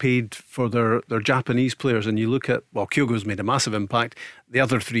have paid for their Japanese players, and you look at, well, Kyogo's made a massive impact. The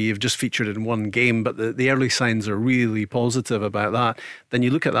other three have just featured in one game, but the early signs are really positive about that. Then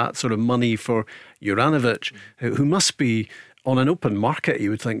you look at that sort of money for Juranovic, who must be on an open market,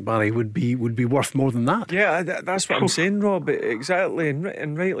 you would think, Barry, would be worth more than that. Yeah, that's what I'm saying, Rob. Exactly,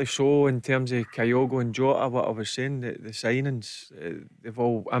 and rightly so. In terms of Kyogo and Jota, what I was saying, the signings, they've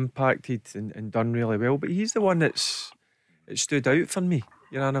all impacted and done really well. But he's the one it stood out for me,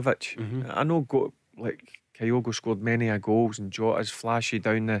 Juranovic. I know Kyogo scored many a goals and Jota's flashy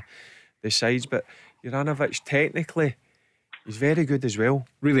down the sides, but Juranovic technically, he's very good as well.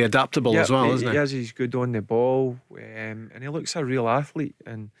 Really adaptable as well, isn't he? He's good on the ball, and he looks a real athlete.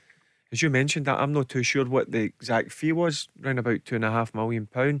 And as you mentioned, that I'm not too sure what the exact fee was, around about £2.5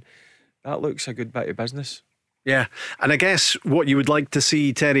 million. That looks a good bit of business. Yeah, and I guess what you would like to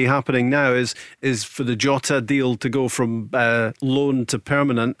see, Terry, happening now is for the Jota deal to go from loan to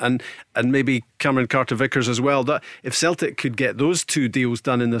permanent, and maybe Cameron Carter-Vickers as well. That if Celtic could get those two deals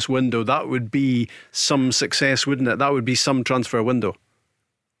done in this window, that would be some success, wouldn't it? That would be some transfer window.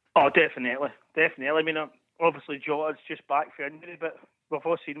 Oh, definitely. I mean, obviously Jota's just back for injury, but we've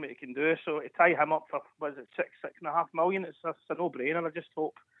all seen what he can do. So to tie him up for, what is it, $6.5 million, it's a no-brainer.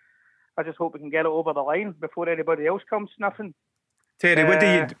 I just hope we can get it over the line before anybody else comes sniffing. Terry,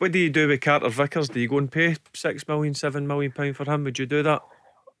 what do you do with Carter Vickers? Do you go and pay £6 million, £7 million for him? Would you do that?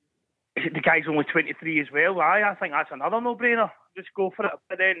 The guy's only 23 as well. I think that's another no-brainer. Just go for it.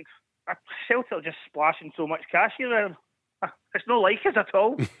 But then Celtic are just splashing so much cash here. It's not like us at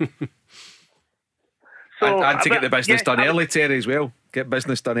all. And to get the business done early, Terry, as well. Get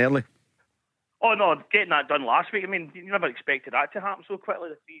business done early. Oh no, getting that done last week. I mean, you never expected that to happen so quickly.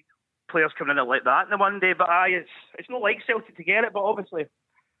 The three players coming in like that in the one day, but it's not like Celtic to get it, but obviously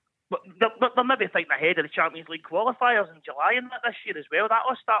they're maybe thinking ahead of the Champions League qualifiers in July and that this year as well. That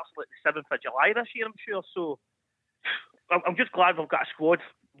all starts like the 7th of July this year, I'm sure. So I'm just glad we've got a squad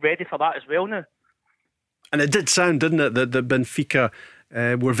ready for that as well now. And it did sound, didn't it, that Benfica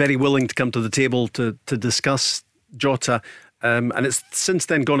were very willing to come to the table to discuss Jota, and it's since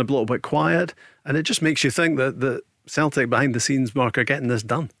then gone a little bit quiet, and it just makes you think that Celtic behind the scenes, Mark, are getting this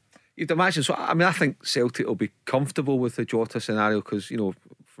done. You'd imagine so. I mean, I think Celtic will be comfortable with the Jota scenario because,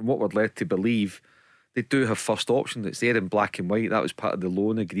 from what we're led to believe, they do have first option. It's there in black and white. That was part of the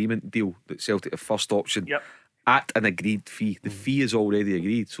loan agreement deal, that Celtic have first option at an agreed fee. The fee is already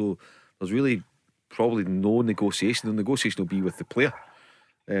agreed, so there's really probably no negotiation. The negotiation will be with the player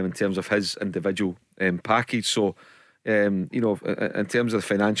in terms of his individual package. So in terms of the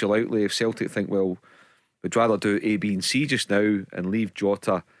financial outlay, if Celtic think, well, we'd rather do A, B and C just now and leave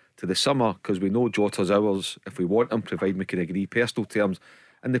Jota to the summer, because we know Jota's ours if we want him, provided we can agree personal terms.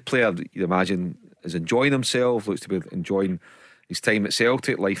 And the player, you'd imagine, is enjoying himself, looks to be enjoying his time at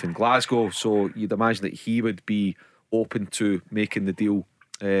Celtic, life in Glasgow. So you'd imagine that he would be open to making the deal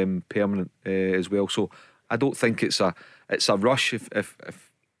permanent as well. So I don't think it's a rush. If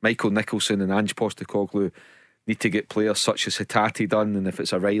Michael Nicholson and Ange Postecoglou need to get players such as Hatate done, and if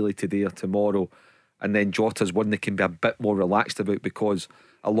it's O'Reilly today or tomorrow, and then Jota's one they can be a bit more relaxed about, because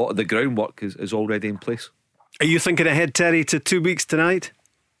a lot of the groundwork is already in place. Are you thinking ahead, Terry, to 2 weeks tonight?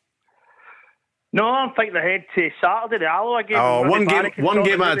 No, I'm thinking ahead to Saturday, the Alloa game. Oh, one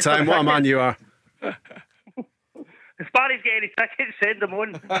game at a time. What a man you are. If Barry's getting any tickets, send them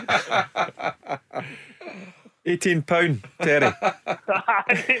on. £18, Terry.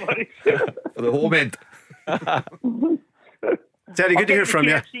 For the home end. Terry, good to hear from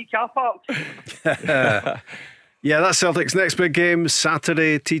you. Yeah, that's Celtic's next big game,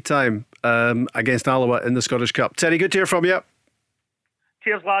 Saturday tea time against Alloa in the Scottish Cup. Terry, good to hear from you.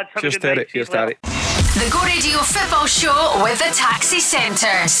 Cheers, lads. Have Cheers, a good night. Terry. Cheers, Terry. The Go Radio Football Show with the Taxi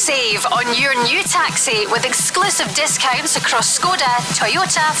Centre. Save on your new taxi with exclusive discounts across Skoda,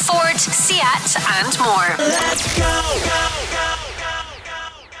 Toyota, Ford, Seat and more. Let's go.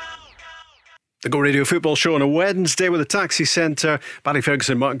 The Go Radio Football Show on a Wednesday with the Taxi Centre, Barry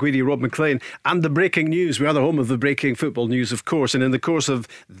Ferguson, Mark Guidi, Rob Maclean, and the breaking news. We are the home of the breaking football news, of course. And in the course of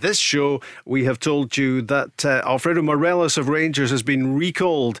this show, we have told you that Alfredo Morelos of Rangers has been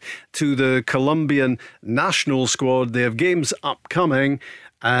recalled to the Colombian national squad. They have games upcoming,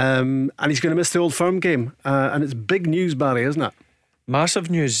 and he's going to miss the Old Firm game. And it's big news, Barry, isn't it?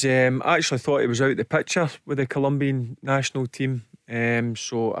 Massive news. I actually thought he was out the picture with the Colombian national team.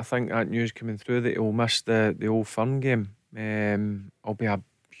 So I think that news coming through that he'll miss the Old Firm game will be a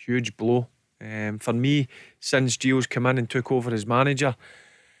huge blow for me. Since Gio's come in and took over as manager,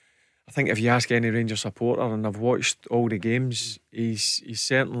 I think if you ask any Rangers supporter, and I've watched all the games, he's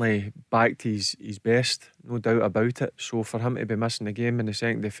certainly backed his best, no doubt about it. So for him to be missing the game on the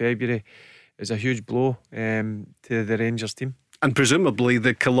 2nd of February is a huge blow to the Rangers team. And presumably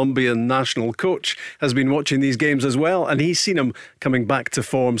the Colombian national coach has been watching these games as well, and he's seen him coming back to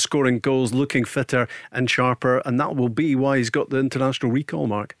form, scoring goals, looking fitter and sharper, and that will be why he's got the international recall,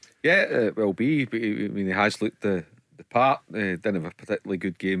 Mark. Yeah, it will be. I mean, he has looked the part. Didn't have a particularly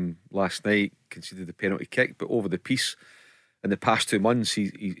good game last night, conceded the penalty kick, but over the piece in the past 2 months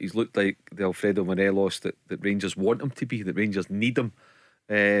he's looked like the Alfredo Morelos that Rangers want him to be, that Rangers need him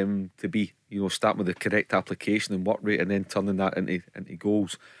to be, starting with the correct application and work rate, and then turning that into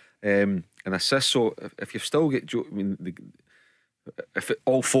goals and assists. So if you've still got if it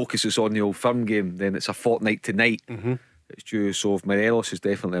all focuses on the Old Firm game, then it's a fortnight tonight. It's due. So if Morelos is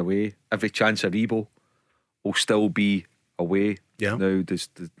definitely away, every chance Aribo will still be away. Now, is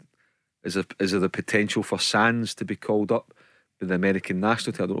there the potential for Sands to be called up with the American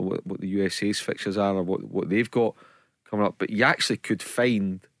national team? I don't know what the USA's fixtures are or what they've got coming up, but you actually could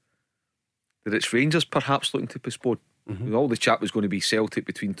find that it's Rangers perhaps looking to postpone. All the chat was going to be Celtic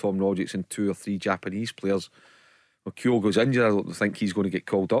between Tom Rogic and 2 or 3 Japanese players. Well, Kyogo's injured. I don't think he's going to get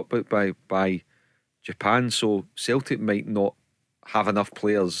called up by Japan, so Celtic might not have enough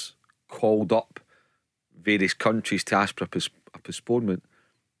players called up various countries to ask for a postponement,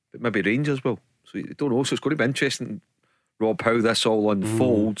 but maybe Rangers will. So you don't know. So it's going to be interesting, Rob, how this all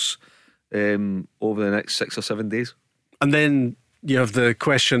unfolds over the next 6 or 7 days. And then you have the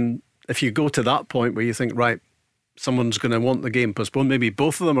question, if you go to that point where you think, right, someone's going to want the game postponed, maybe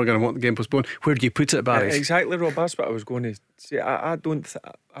both of them are going to want the game postponed, where do you put it, Barry? Exactly, Rob, that's what I was going to say. I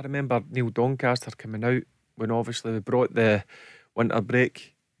remember Neil Doncaster coming out when obviously we brought the winter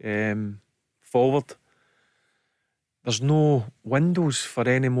break forward. There's no windows for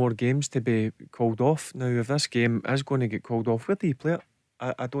any more games to be called off. Now, if this game is going to get called off, where do you play it?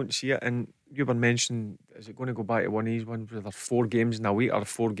 I don't see it. And you were mentioning, is it going to go back to one of these ones where there's 4 games in a week or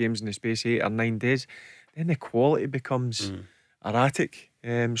 4 games in the space of 8 or 9 days? Then the quality becomes erratic.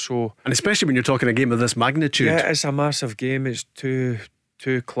 And especially when you're talking a game of this magnitude. Yeah, it's a massive game. It's two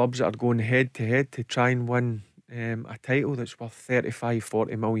clubs that are going head to head to try and win a title that's worth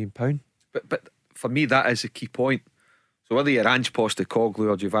 35-40 million pound. But for me, that is a key point. So whether you're Ange Postecoglou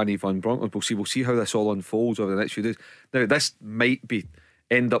or Giovanni Van Bronckhorst, we'll see how this all unfolds over the next few days. Now, this might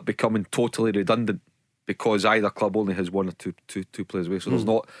end up becoming totally redundant because either club only has one or two players away. So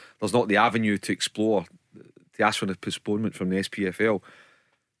there's not the avenue to explore to ask for a postponement from the SPFL.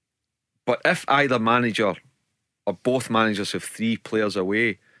 But if either manager or both managers have 3 players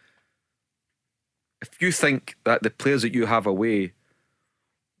away, if you think that the players that you have away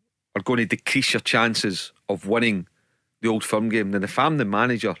are going to decrease your chances of winning the Old Firm game, then if I'm the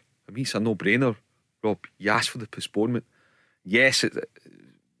manager, I mean, it's a no-brainer, Rob. You ask for the postponement. Yes,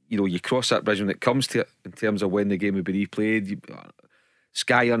 you cross that bridge when it comes to it in terms of when the game will be replayed.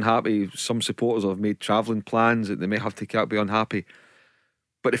 Sky unhappy. Some supporters have made travelling plans that they may have to be unhappy.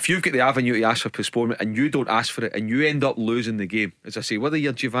 But if you've got the avenue to ask for postponement and you don't ask for it and you end up losing the game, as I say, whether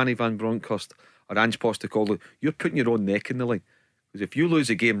you're Giovanni Van Bronckhorst or Ange Postecoglou, you're putting your own neck in the line. Because if you lose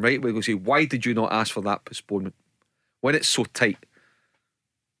the game right away, we'll say, why did you not ask for that postponement? When it's so tight,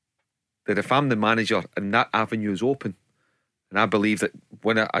 that if I'm the manager and that avenue is open, and I believe that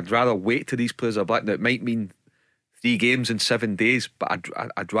I'd rather wait till these players are back. Now it might mean 3 games in 7 days, but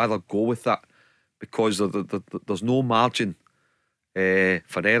I'd rather go with that, because there's no margin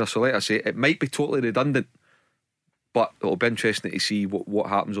for error. So like I say, it might be totally redundant, but it'll be interesting to see what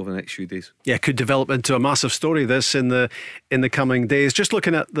happens over the next few days. Yeah, could develop into a massive story, this, in the coming days. Just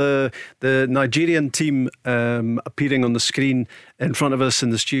looking at the Nigerian team appearing on the screen in front of us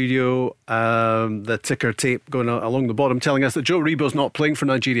in the studio, the ticker tape going along the bottom telling us that Joe Rebo's not playing for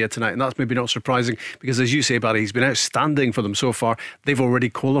Nigeria tonight, and that's maybe not surprising, because as you say, Barry, he's been outstanding for them so far. They've already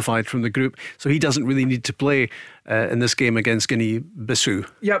qualified from the group, so he doesn't really need to play in this game against Guinea-Bissau.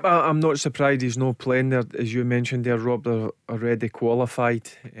 Yep, I'm not surprised he's not playing there. As you mentioned there, Rob, they're already qualified,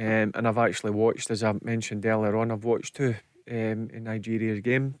 and I've actually watched, as I mentioned earlier on, I've watched 2 in Nigeria's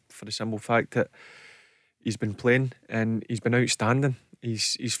game, for the simple fact that he's been playing and he's been outstanding.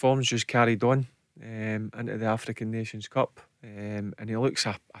 His form's just carried on into the African Nations Cup, and he looks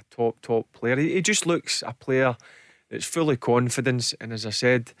a top player. He just looks a player that's full of confidence, and as I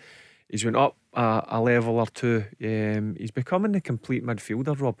said, he's went up a level or 2. He's becoming a complete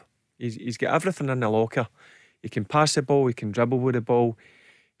midfielder, Rob. He's got everything in the locker. He can pass the ball, he can dribble with the ball,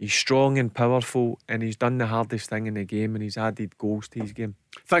 he's strong and powerful, and he's done the hardest thing in the game, and he's added goals to his game.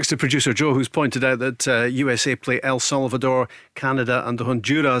 Thanks to producer Joe, who's pointed out that USA play El Salvador, Canada and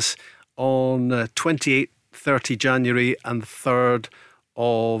Honduras on 28th, 30 January and 3rd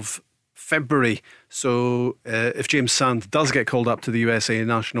of February. So if James Sand does get called up to the USA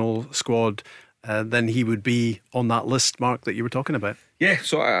national squad, then he would be on that list, Mark, that you were talking about. Yeah,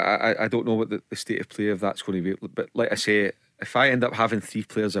 so I don't know what the state of play of that's going to be, but like I say, if I end up having 3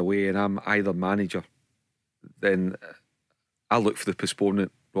 players away and I'm either manager, then I'll look for the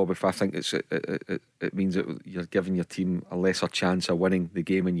postponement, Rob. If I think it means that you're giving your team a lesser chance of winning the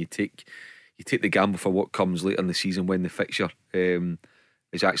game, and you take the gamble for what comes later in the season when the fixture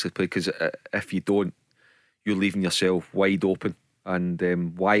is actually played. Because if you don't, you're leaving yourself wide open.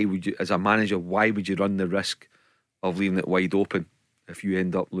 And why would you, as a manager, why would you run the risk of leaving it wide open if you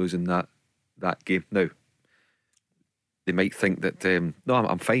end up losing that game? Now, they might think that no,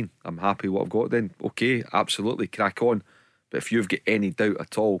 I'm fine, I'm happy what I've got. Then okay, absolutely, crack on. But if you've got any doubt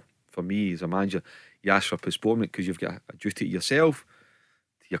at all, for me as a manager, you ask for a postponement, because you've got a duty to yourself,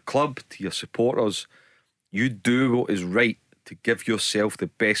 to your club, to your supporters. You do what is right to give yourself the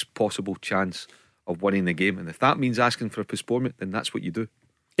best possible chance of winning the game, and if that means asking for a postponement, then that's what you do.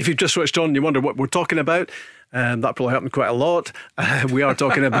 If you've just switched on and you wonder what we're talking about, that probably happened quite a lot. We are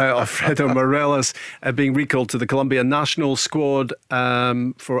talking about Alfredo Morelos being recalled to the Colombian national squad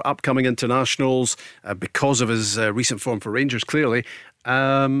for upcoming internationals because of his recent form for Rangers, clearly.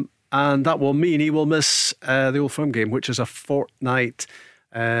 And that will mean he will miss the Old Firm game, which is a fortnight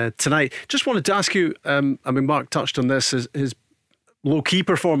tonight. Just wanted to ask you, Mark touched on this, his low-key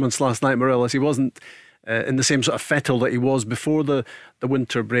performance last night, Morelos. He wasn't in the same sort of fettle that he was before the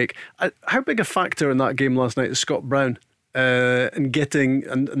winter break. How big a factor in that game last night is Scott Brown in getting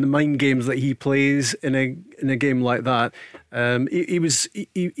and the mind games that he plays in a game like that?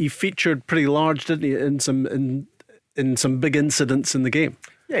 He featured pretty large, didn't he, in some big incidents in the game.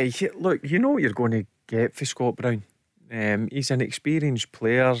 Yeah, look, you know what you're going to get for Scott Brown. He's an experienced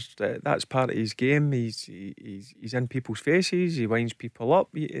player. That's part of his game. He's in people's faces. He winds people up.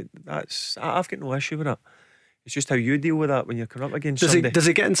 I've got no issue with that. It's just how you deal with that when you're coming up against somebody. Does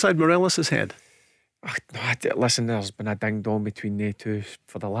he get inside Morelos' head? Listen, there's been a ding dong between they two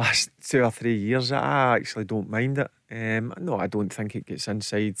for the last 2 or 3 years. I actually don't mind it. No, I don't think it gets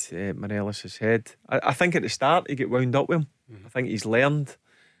inside Morelos' head. I think at the start he get wound up with him. I think he's learned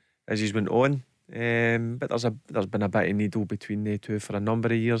as he's went on. But there's been a bit of needle between they two for a number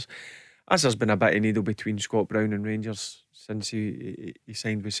of years. as there's been a bit of needle between Scott Brown and Rangers since he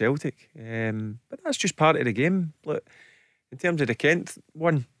signed with Celtic. But that's just part of the game. Look, in terms of the Kent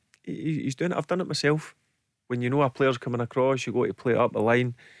one, he's doing it. I've done it myself. When you know a player's coming across, you go to play it up the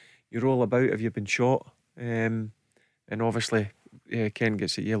line, you roll about. Have you been shot? And obviously Kent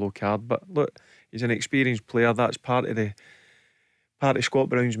gets a yellow card. But look, he's an experienced player. That's part of Scott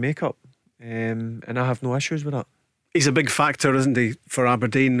Brown's makeup, and I have no issues with that. He's a big factor, isn't he, for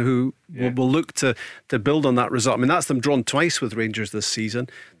Aberdeen, who will look to build on that result. I mean, that's them drawn twice with Rangers this season.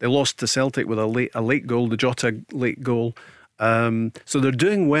 They lost to Celtic with a late goal, the Jota late goal. So they're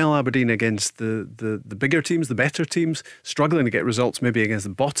doing well, Aberdeen, against the bigger teams, the better teams, struggling to get results maybe against the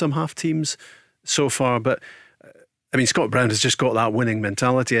bottom half teams so far. But I mean, Scott Brown has just got that winning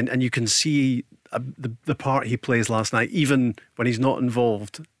mentality, and you can see the part he plays last night, even when he's not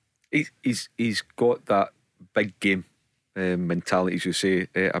involved. He's got that big game mentality, as you say,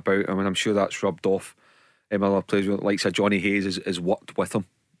 about him, and I'm sure that's rubbed off. Other players like Johnny Hayes has worked with him.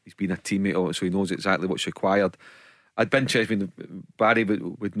 He's been a teammate of it, so he knows exactly what's required. I'd be interested, Barry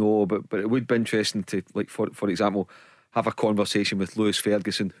would know, but it would be interesting to, like, for example, have a conversation with Lewis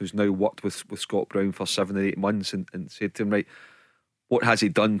Ferguson, who's now worked with Scott Brown for 7 or 8 months, and said to him, right, what has he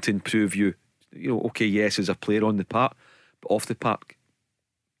done to improve you? Okay, yes, as a player on the park, but off the park,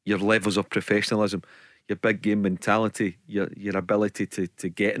 your levels of professionalism, your big game mentality, your ability to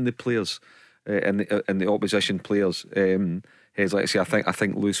get in the players and the opposition players. Like I say, I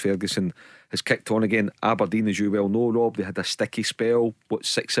think Lewis Ferguson has kicked on again. Aberdeen, as you well know, Rob, they had a sticky spell,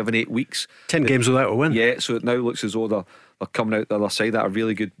 6, 7, 8 weeks, 10 games without a win. Yeah, so it now looks as though they're coming out the other side. That a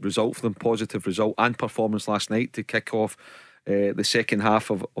really good result for them, positive result and performance last night to kick off the second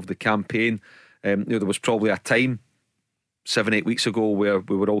half of the campaign. There was probably a time 7, 8 weeks ago where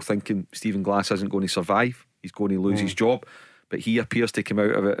we were all thinking Stephen Glass isn't going to survive, he's going to lose his job, but he appears to come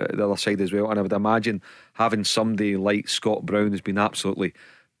out of it the other side as well. And I would imagine having somebody like Scott Brown has been absolutely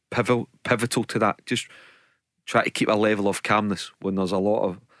pivotal to that. Just try to keep a level of calmness when there's a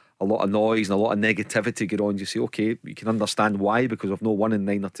lot of noise and a lot of negativity going on. You say, okay, you can understand why, because we've not won in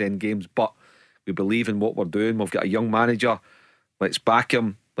 9 or 10 games, but we believe in what we're doing. We've got a young manager, let's back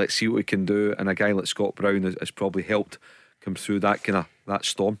him, let's see what we can do. And a guy like Scott Brown has probably helped come through that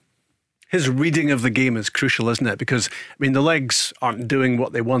storm. His reading of the game is crucial, isn't it? Because, I mean, the legs aren't doing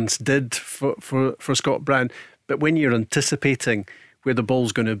what they once did for Scott Brown, but when you're anticipating where the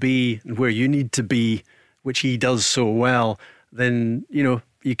ball's going to be and where you need to be, which he does so well, then you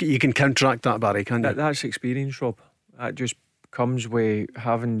can counteract that, Barry, can't you? That's experience, Rob. That just comes with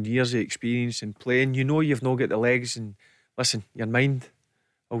having years of experience in playing. You've not got the legs, and listen, your mind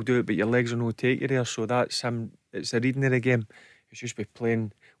will do it, but your legs will not take you there. So that's him. It's the reading of the game. It's just be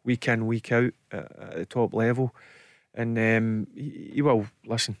playing week in, week out at the top level. And he will,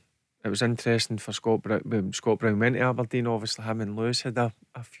 listen, it was interesting for Scott Brown. When Scott Brown went to Aberdeen, obviously him and Lewis had a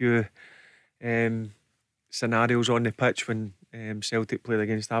few scenarios on the pitch when Celtic played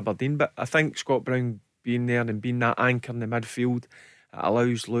against Aberdeen. But I think Scott Brown being there and being that anchor in the midfield, it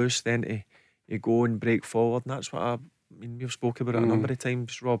allows Lewis then to go and break forward. And that's what we've spoken about it a number of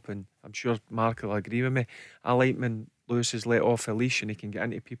times, Rob, and I'm sure Mark will agree with me. I like when Lewis is let off a leash and he can get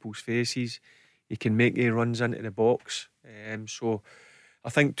into people's faces, he can make runs into the box, so I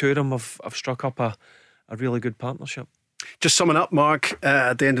think two of them have struck up a really good partnership. Just summing up, Mark,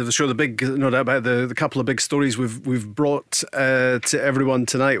 at the end of the show, no doubt about the couple of big stories we've brought to everyone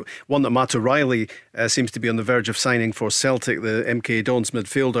tonight. One that Matt O'Reilly seems to be on the verge of signing for Celtic, the MK Dons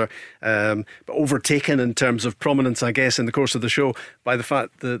midfielder, but overtaken in terms of prominence, I guess, in the course of the show by the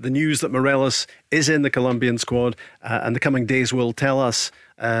fact that the news that Morelos is in the Colombian squad, and the coming days will tell us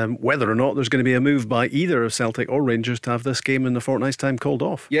whether or not there's going to be a move by either of Celtic or Rangers to have this game in a fortnight's time called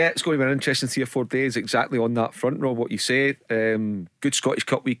off. Yeah, it's going to be an interesting 3 or 4 days exactly on that front, Rob, what you say. Good Scottish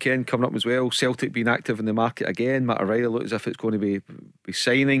Cup weekend coming up as well. Celtic being active in the market again. Matt O'Reilly looks as if it's going to be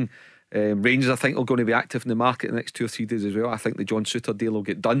signing. Rangers, I think, are going to be active in the market in the next 2 or 3 days as well. I think the John Souttar deal will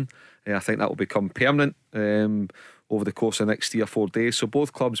get done. I think that will become permanent over the course of the next 3 or 4 days. So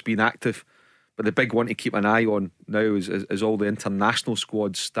both clubs being active. But the big one to keep an eye on now is all the international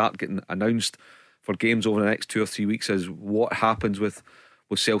squads start getting announced for games over the next 2 or 3 weeks, is what happens with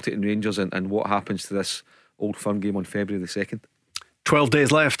Celtic and Rangers, and what happens to this Old Firm game on February the 2nd. 12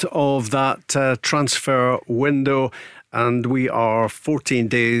 days left of that transfer window, and we are 14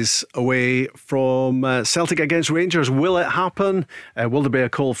 days away from Celtic against Rangers. Will it happen? Will there be a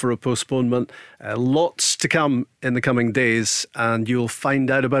call for a postponement? Lots to come in the coming days, and you'll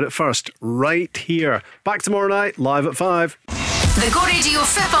find out about it first right here. Back tomorrow night, live at 5. The Go Radio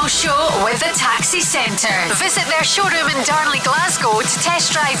Football Show with the Taxi Centre. Visit their showroom in Darnley, Glasgow to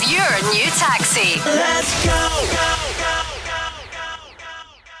test drive your new taxi. Let's go.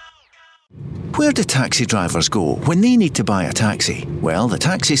 Where do taxi drivers go when they need to buy a taxi? Well, the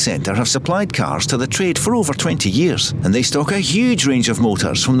Taxi Centre have supplied cars to the trade for over 20 years, and they stock a huge range of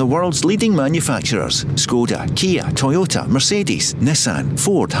motors from the world's leading manufacturers: Skoda, Kia, Toyota, Mercedes, Nissan,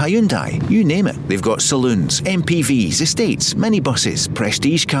 Ford, Hyundai, you name it. They've got saloons, MPVs, estates, minibuses,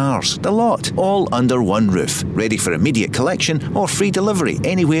 prestige cars, the lot, all under one roof, ready for immediate collection or free delivery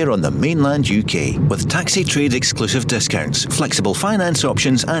anywhere on the mainland UK. With taxi trade exclusive discounts, flexible finance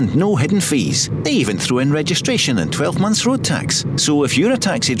options and no hidden fees. They even throw in registration and 12 months road tax. So if you're a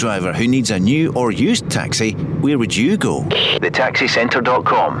taxi driver who needs a new or used taxi, where would you go?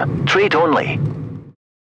 TheTaxiCentre.com. Trade only.